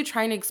clearly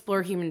trying to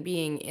explore human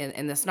being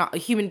in this, not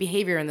human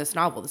behavior in this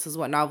novel. This is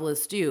what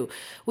novelists do,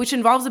 which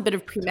involves a bit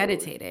of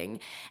premeditating.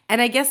 Totally.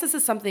 And I guess this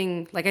is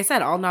something, like I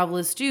said, all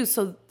novelists do.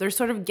 So they're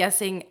sort of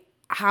guessing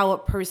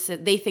how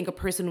they think a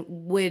person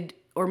would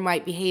or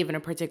might behave in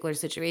a particular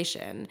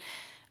situation.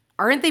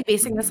 Aren't they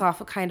basing this off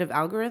a kind of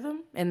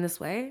algorithm in this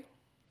way?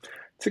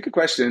 It's a good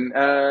question.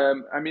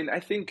 I mean, I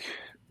think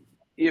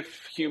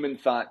if human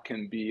thought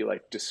can be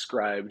like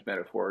described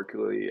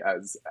metaphorically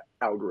as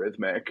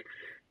algorithmic,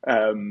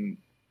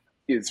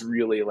 is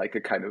really like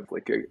a kind of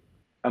like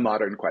a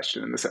modern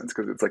question in the sense,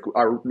 because it's like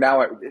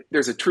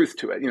there's a truth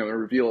to it. It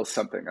reveals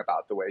something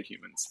about the way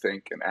humans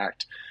think and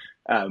act,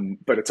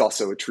 but it's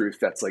also a truth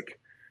that's like,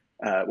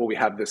 we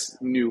have this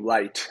new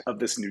light of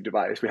this new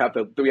device. We have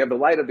the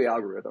light of the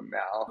algorithm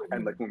now,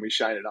 and like when we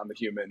shine it on the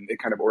human, it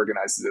kind of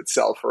organizes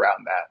itself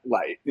around that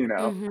light.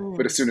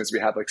 But as soon as we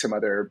have like some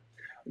other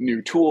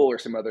new tool or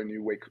some other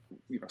new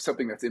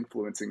something that's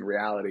influencing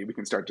reality, we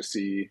can start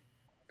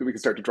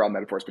to draw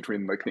metaphors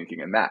between like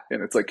thinking and that.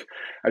 And it's like,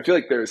 I feel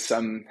like this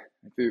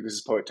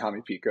is poet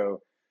Tommy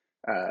Pico,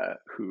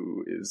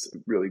 who is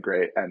really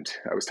great. And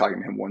I was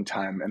talking to him one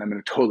time, and I'm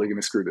totally going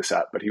to screw this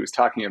up, but he was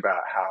talking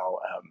about how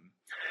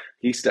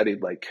he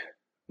studied like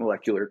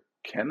molecular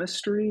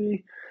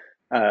chemistry,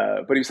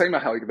 but he was talking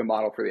about how like the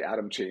model for the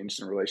atom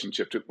changed in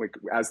relationship to like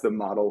as the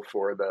model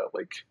for the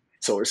like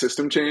solar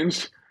system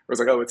changed. was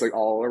like, oh, it's like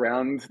all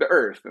around the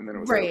earth. And then it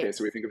was like, Right. okay,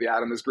 so we think of the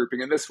atom as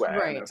grouping in this way.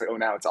 Right. And it was like, oh,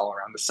 now it's all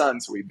around the sun.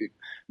 So the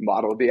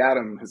model of the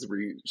atom has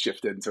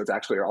reshifted. So it's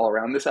actually all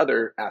around this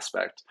other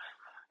aspect.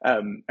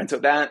 And so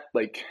that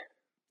like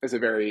is a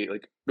very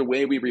like the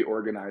way we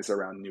reorganize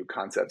around new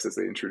concepts as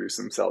they introduce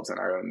themselves in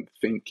our own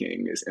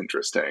thinking is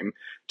interesting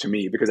to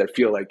me, because I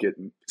feel like it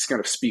kind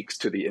of speaks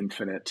to the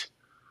infinite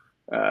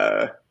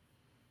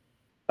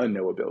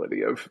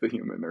unknowability of the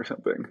human or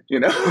something, you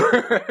know?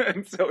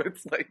 And so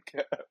it's like,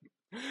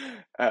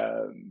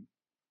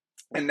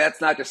 and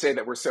that's not to say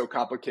that we're so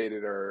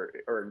complicated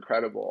or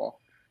incredible.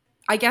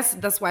 I guess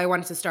that's why I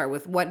wanted to start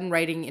with what in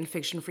writing in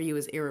fiction for you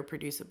is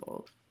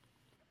irreproducible.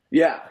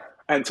 Yeah.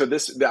 And so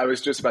I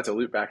was just about to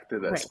loop back to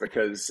this, right.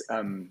 because,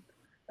 and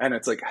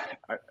it's like,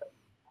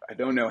 I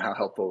don't know how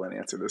helpful an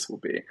answer this will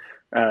be.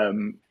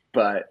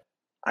 But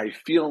I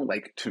feel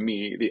like, to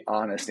me, the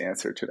honest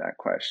answer to that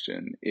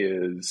question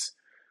is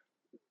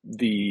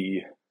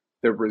the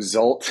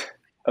result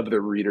of the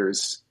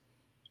reader's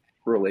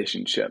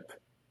relationship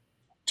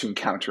to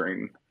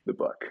encountering the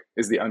book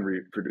is the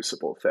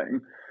unreproducible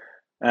thing.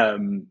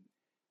 And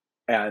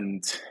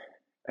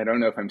I don't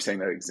know if I'm saying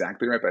that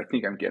exactly right, but I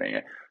think I'm getting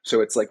it.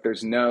 So it's like,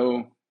 there's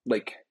no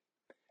like,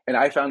 and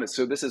I found it,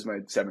 so this is my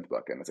 7th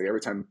book, and it's like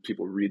every time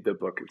people read the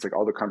book, it's like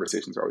all the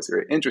conversations are always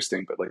very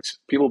interesting, but like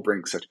people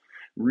bring such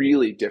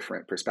really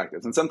different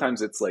perspectives. And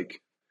sometimes it's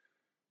like,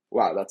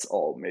 wow, that's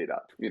all made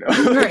up, you know,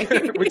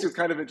 right. Which is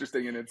kind of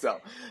interesting in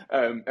itself.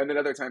 And then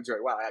other times you're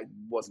like, wow, I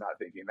was not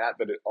thinking that,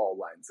 but it all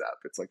lines up.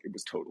 It's like, it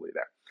was totally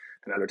there.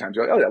 And other times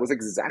you're like, oh, that was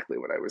exactly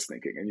what I was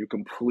thinking. And you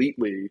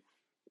completely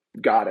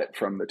got it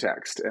from the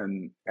text.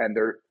 And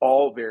they're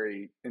all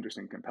very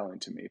interesting and compelling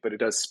to me, but it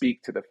does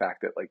speak to the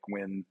fact that like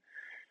when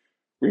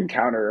we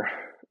encounter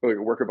like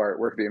a work of art,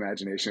 work of the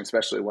imagination,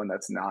 especially one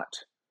that's not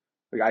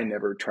like, I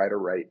never try to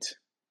write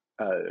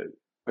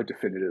a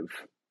definitive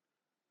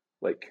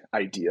like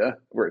idea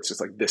where it's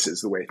just like, this is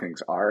the way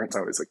things are. It's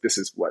always like, this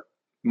is what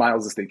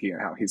Miles is thinking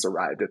and how he's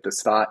arrived at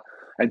this thought.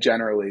 And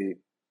generally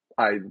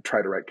I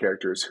try to write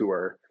characters who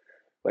are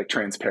like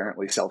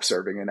transparently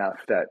self-serving enough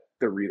that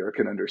the reader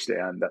can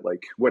understand that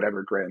like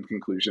whatever grand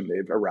conclusion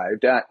they've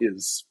arrived at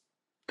is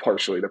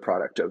partially the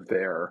product of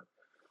their,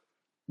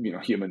 you know,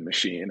 human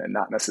machine, and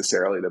not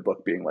necessarily the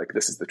book being like,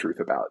 this is the truth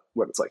about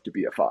what it's like to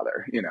be a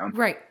father, you know?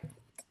 Right.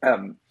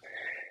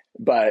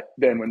 But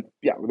then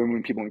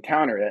when people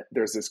encounter it,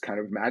 there's this kind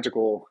of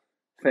magical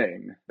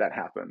thing that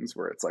happens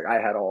where it's like, I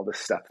had all this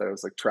stuff that I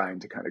was like trying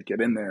to kind of get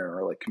in there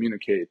or like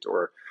communicate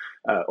or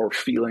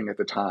feeling at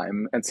the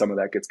time. And some of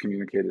that gets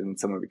communicated and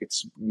some of it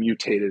gets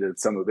mutated and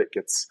some of it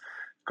gets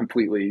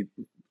completely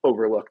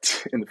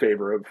overlooked in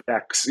favor of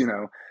X, you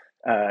know?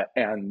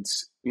 And,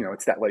 you know,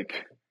 it's that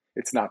like,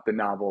 it's not the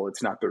novel,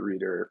 it's not the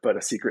reader, but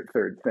a secret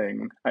third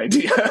thing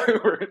idea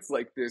where it's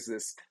like, there's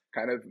this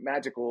kind of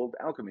magical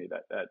alchemy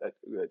that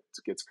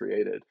gets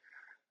created.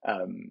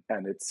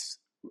 And it's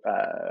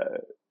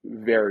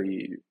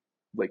very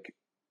like,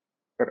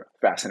 I don't know,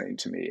 fascinating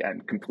to me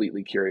and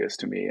completely curious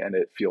to me. And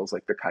it feels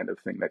like the kind of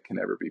thing that can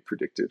never be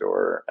predicted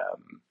or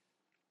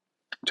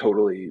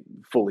totally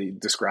fully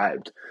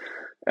described.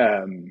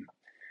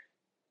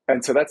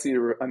 And so that's the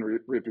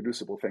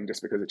unreproducible thing,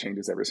 just because it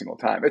changes every single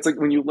time. It's like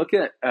when you look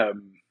at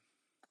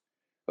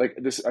like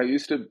this, I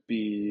used to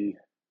be,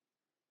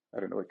 I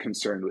don't know, like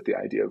concerned with the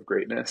idea of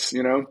greatness,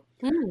 you know?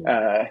 And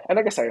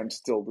I guess I am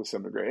still to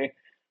some degree,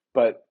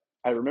 but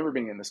I remember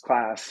being in this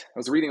class, I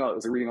was reading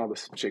all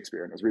this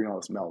Shakespeare and I was reading all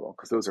this Melville,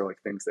 because those are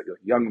like things that like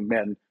young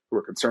men who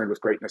are concerned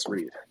with greatness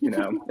read, you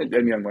know, and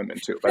young women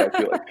too. But I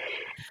feel like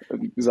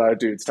there's a lot of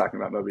dudes talking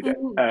about Moby Dick.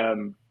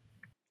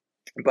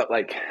 But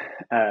like,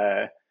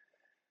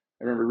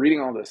 I remember reading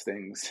all those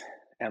things,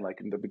 and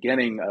like in the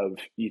beginning of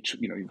each,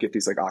 you know, you get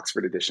these like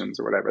Oxford editions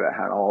or whatever that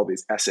had all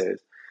these essays,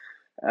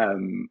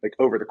 like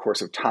over the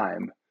course of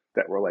time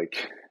that were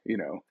like, you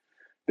know,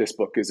 this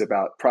book is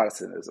about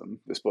Protestantism.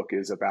 This book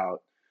is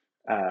about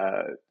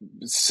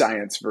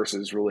science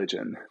versus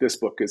religion. This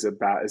book is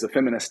a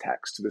feminist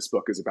text. This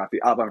book is about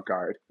the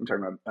avant-garde. I'm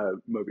talking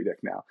about Moby Dick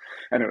now.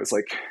 And it was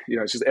like, you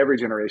know, it's just every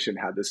generation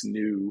had this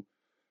new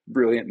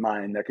brilliant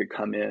mind that could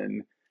come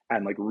in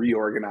and like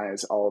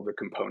reorganize all of the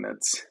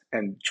components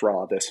and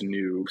draw this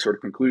new sort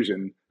of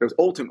conclusion. It was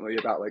ultimately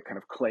about like kind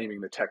of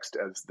claiming the text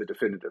as the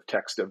definitive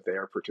text of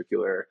their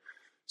particular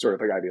sort of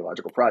like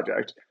ideological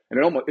project. And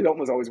it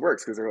almost always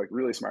works because they're like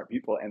really smart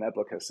people, and that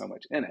book has so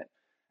much in it.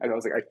 And I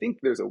was like, I think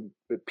there's a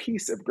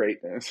piece of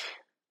greatness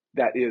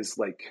that is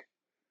like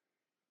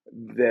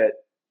that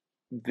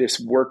this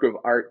work of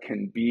art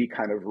can be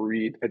kind of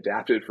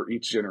adapted for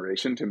each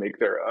generation to make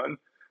their own.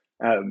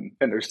 And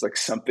there's like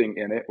something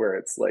in it where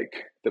it's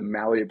like the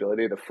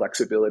malleability, the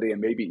flexibility, and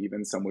maybe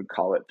even some would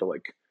call it the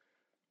like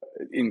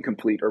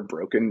incomplete or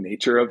broken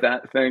nature of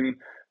that thing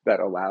that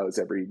allows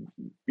every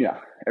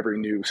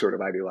new sort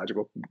of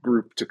ideological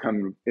group to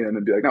come in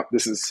and be like, no,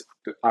 this is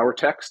our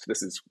text.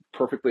 This is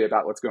perfectly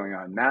about what's going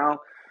on now.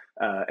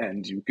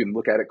 And you can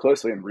look at it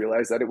closely and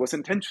realize that it was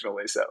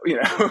intentionally so, you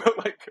know,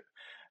 like,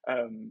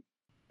 and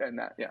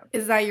that, yeah.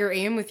 Is that your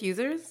aim with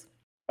users?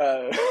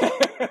 Uh,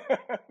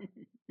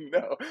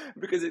 no,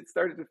 because it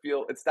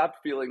stopped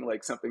feeling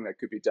like something that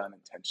could be done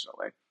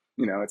intentionally.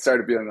 It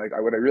started feeling like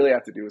what I really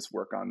have to do is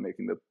work on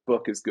making the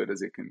book as good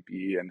as it can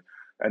be,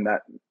 and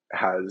that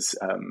has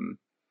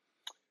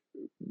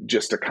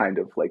just a kind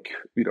of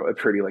a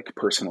pretty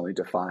personally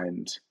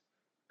defined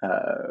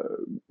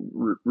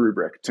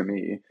rubric to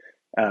me,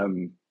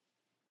 and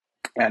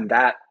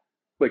that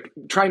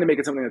trying to make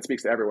it something that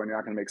speaks to everyone, you're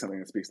not going to make something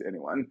that speaks to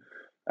anyone.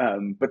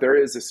 But there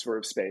is this sort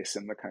of space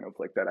in the kind of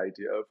that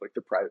idea of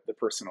the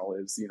personal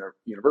is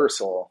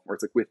universal, where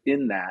it's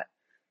within that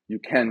you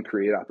can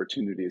create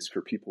opportunities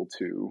for people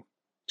to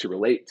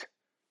relate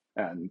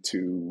and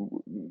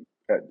to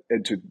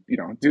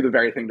do the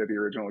very thing that the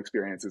original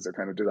experiences are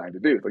kind of designed to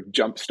do,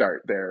 jumpstart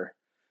their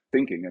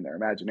thinking and their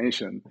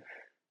imagination,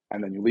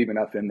 and then you leave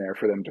enough in there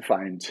for them to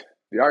find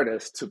the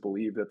artist, to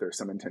believe that there's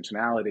some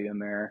intentionality in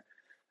there.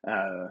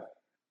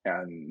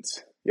 And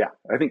yeah,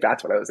 I think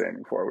that's what I was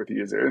aiming for with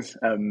users.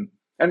 And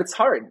it's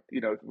hard,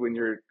 when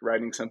you're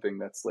writing something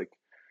that's that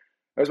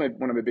was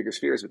one of my biggest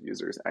fears with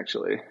users,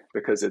 actually,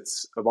 because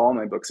it's, of all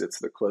my books, it's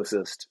the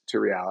closest to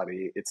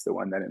reality. It's the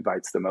one that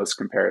invites the most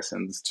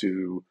comparisons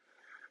to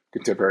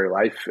contemporary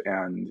life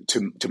and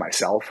to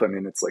myself. I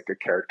mean, it's a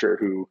character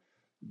who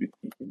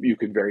you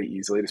could very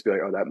easily just be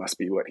oh, that must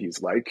be what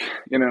he's like,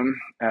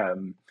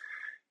 and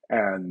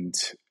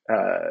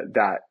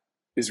that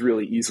is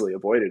really easily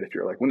avoided if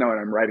you're well, no, and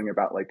I'm writing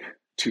about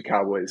two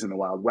cowboys in the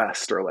Wild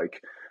West, or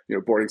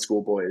boarding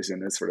school boys in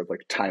this sort of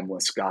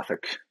timeless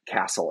Gothic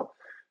castle.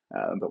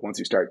 But once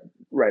you start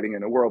writing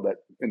in a world that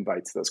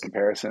invites those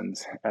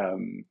comparisons,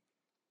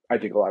 I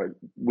think a lot of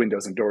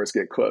windows and doors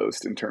get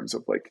closed in terms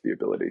of the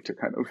ability to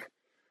kind of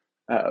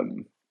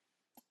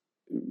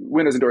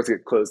windows and doors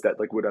get closed that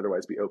would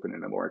otherwise be open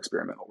in a more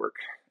experimental work.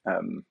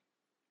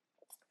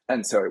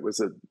 And so it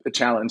was a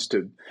challenge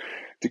to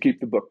keep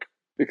the book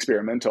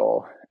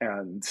experimental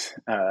and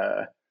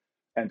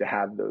to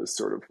have those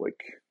sort of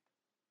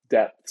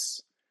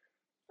depths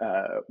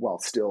while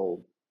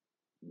still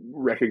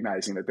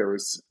recognizing that there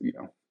was,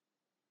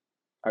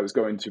 I was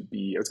going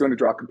to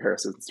draw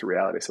comparisons to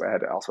reality. So I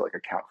had to also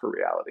account for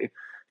reality.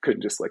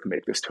 Couldn't just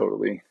make this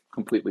totally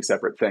completely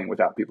separate thing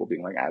without people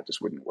being it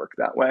just wouldn't work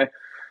that way.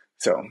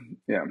 So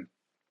yeah,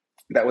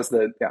 that was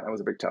a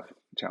big tough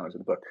challenge of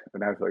the book.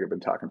 And I feel I've been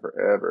talking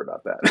forever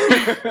about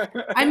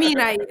that. I mean,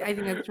 I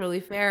think that's really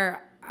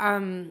fair.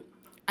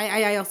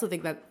 I also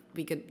think that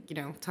we could,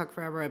 talk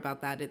forever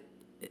about that.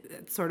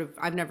 It's sort of,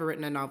 I've never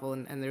written a novel,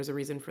 and there's a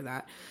reason for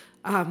that.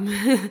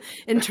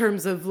 In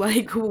terms of what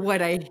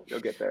You'll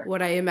get there.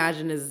 What I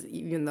imagine is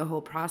even the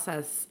whole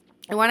process.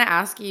 I want to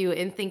ask you,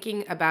 in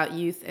thinking about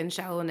youth and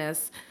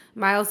shallowness,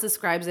 Miles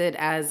describes it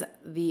as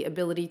the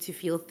ability to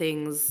feel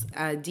things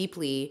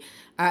deeply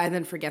and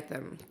then forget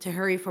them, to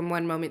hurry from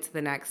one moment to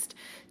the next,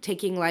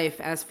 taking life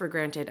as for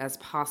granted as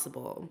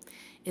possible.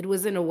 It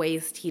wasn't a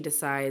waste, he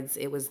decides,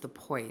 it was the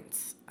point.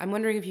 I'm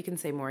wondering if you can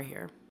say more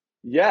here.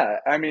 Yeah,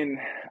 I mean,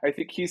 I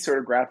think he's sort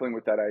of grappling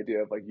with that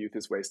idea of youth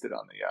is wasted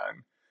on the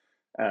young.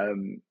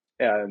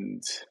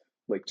 And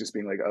just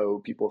being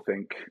oh, people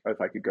think if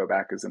I could go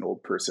back as an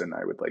old person,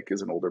 I would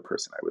as an older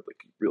person, I would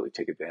really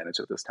take advantage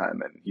of this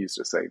time. And he's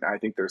just saying, I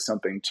think there's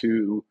something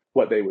to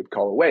what they would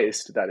call a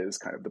waste. That is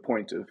kind of the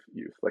point of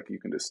youth.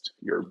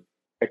 You're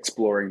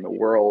exploring the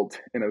world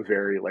in a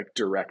very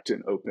direct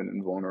and open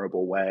and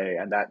vulnerable way.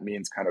 And that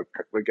means kind of,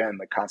 again,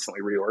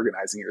 constantly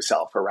reorganizing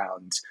yourself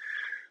around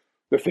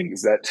the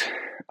things that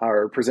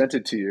are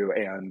presented to you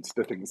and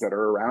the things that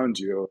are around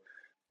you.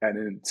 And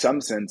in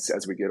some sense,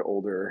 as we get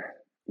older,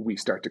 we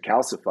start to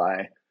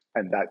calcify,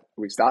 and that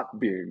we stop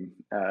being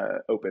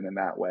open in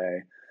that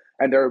way.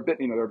 And there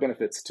are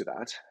benefits to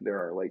that. There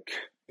are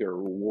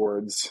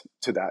rewards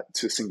to that,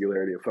 to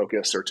singularity of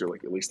focus, or to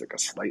at least a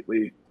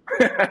slightly.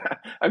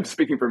 I'm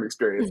speaking from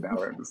experience now,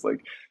 where I'm just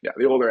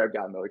the older I've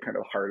gotten, the kind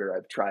of harder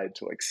I've tried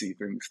to see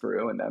things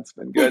through, and that's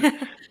been good.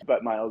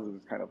 But Miles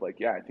is kind of I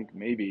think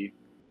maybe.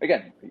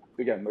 Again,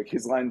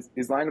 his line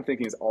of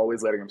thinking is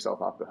always letting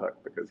himself off the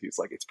hook, because he's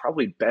it's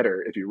probably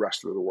better if you rush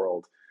through the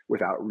world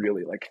without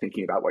really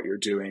thinking about what you're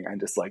doing,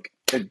 and just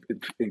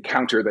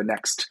encounter the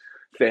next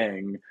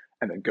thing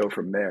and then go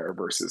from there,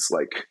 versus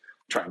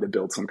trying to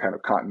build some kind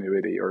of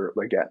continuity or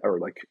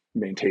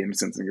maintain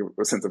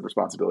a sense of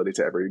responsibility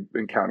to every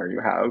encounter you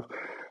have.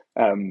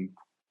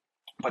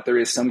 But there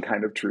is some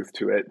kind of truth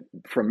to it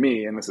from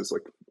me, and this is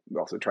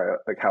also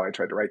how I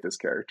tried to write this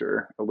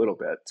character a little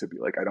bit, to be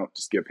I don't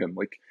just give him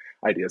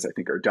ideas I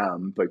think are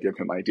dumb, but give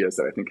him ideas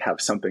that I think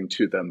have something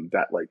to them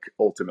that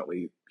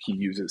ultimately he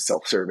uses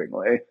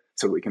self-servingly,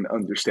 so we can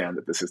understand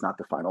that this is not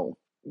the final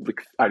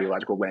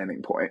ideological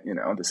landing point.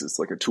 This is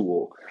a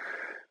tool,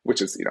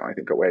 which is I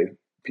think a way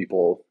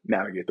people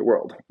navigate the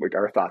world.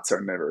 Our thoughts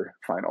are never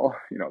final.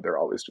 They're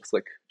always just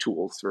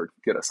tools for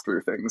get us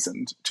through things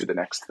and to the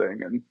next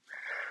thing, and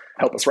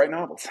help us write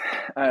novels.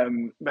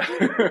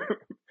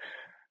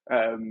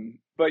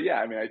 But yeah,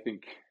 I mean, I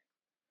think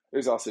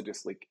there's also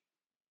just a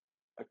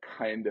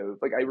kind of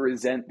I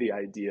resent the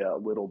idea a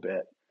little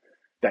bit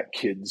that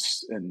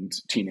kids and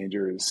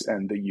teenagers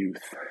and the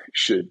youth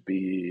should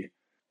be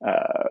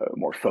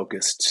more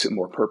focused,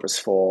 more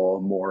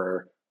purposeful,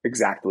 more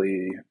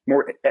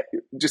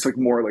just like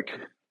more like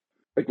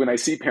when I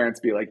see parents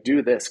be like,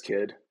 do this,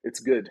 kid, it's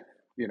good.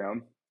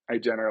 I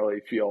generally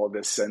feel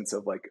this sense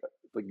of like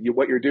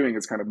what you're doing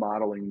is kind of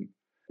modeling,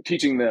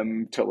 teaching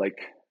them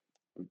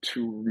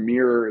to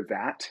mirror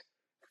that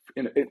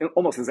in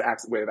almost as a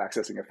way of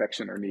accessing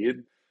affection or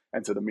need.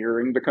 And so the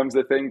mirroring becomes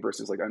the thing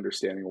versus like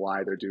understanding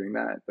why they're doing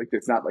that. Like,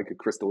 it's not like a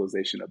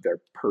crystallization of their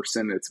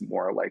person. It's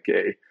more like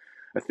a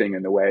thing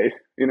in the way,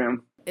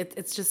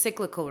 It's just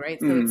cyclical, right?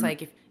 So it's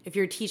like if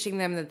you're teaching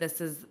them that this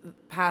is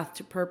path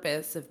to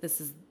purpose, if this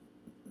is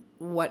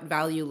what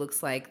value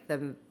looks like,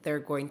 then they're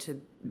going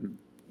to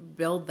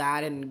build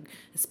that and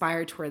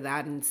aspire toward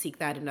that and seek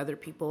that in other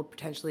people,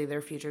 potentially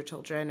their future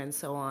children and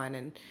so on.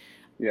 And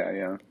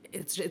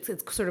it's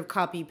sort of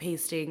copy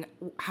pasting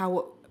how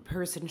a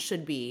person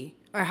should be,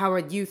 or how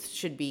a youth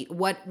should be,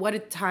 what a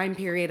time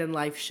period in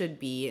life should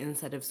be,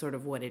 instead of sort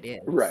of what it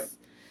is.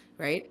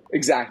 Right.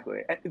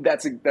 Exactly.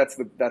 That's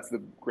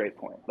the great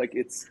point. Like,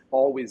 it's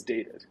always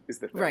dated is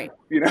the thing, right?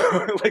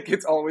 Like,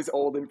 it's always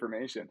old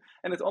information,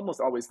 and it's almost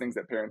always things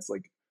that parents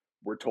like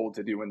were told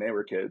to do when they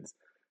were kids,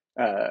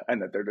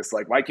 and that they're just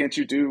like, why can't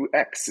you do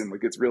X? And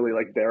like, it's really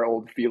like their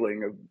old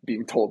feeling of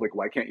being told like,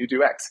 why can't you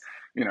do X?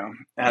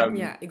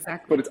 Yeah,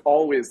 exactly. But it's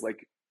always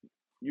like,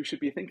 you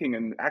should be thinking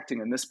and acting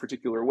in this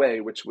particular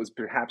way, which was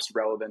perhaps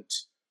relevant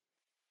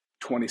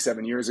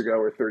 27 years ago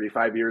or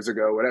 35 years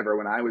ago, whatever,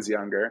 when I was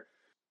younger.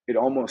 It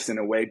almost in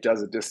a way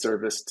does a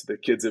disservice to the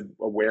kids'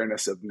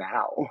 awareness of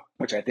now,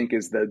 which I think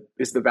is the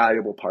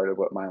valuable part of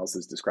what Miles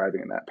is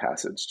describing in that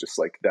passage. Just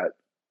like that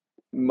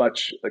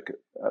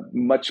a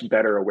much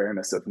better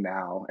awareness of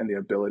now and the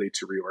ability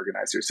to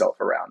reorganize yourself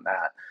around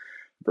that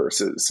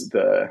versus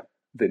the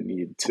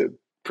need to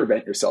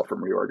prevent yourself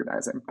from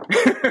reorganizing,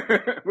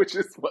 which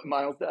is what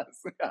Miles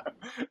does.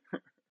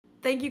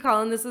 Thank you,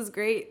 Colin. This is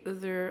great.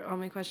 Those are all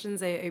my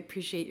questions. I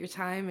appreciate your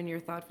time and your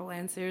thoughtful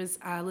answers.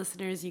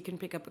 Listeners, you can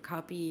pick up a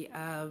copy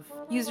of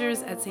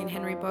Users at St.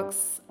 Henry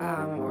Books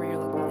or your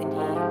local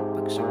indie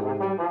bookshop.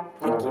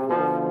 Thank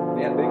you.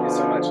 Yeah, thank you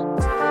so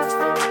much.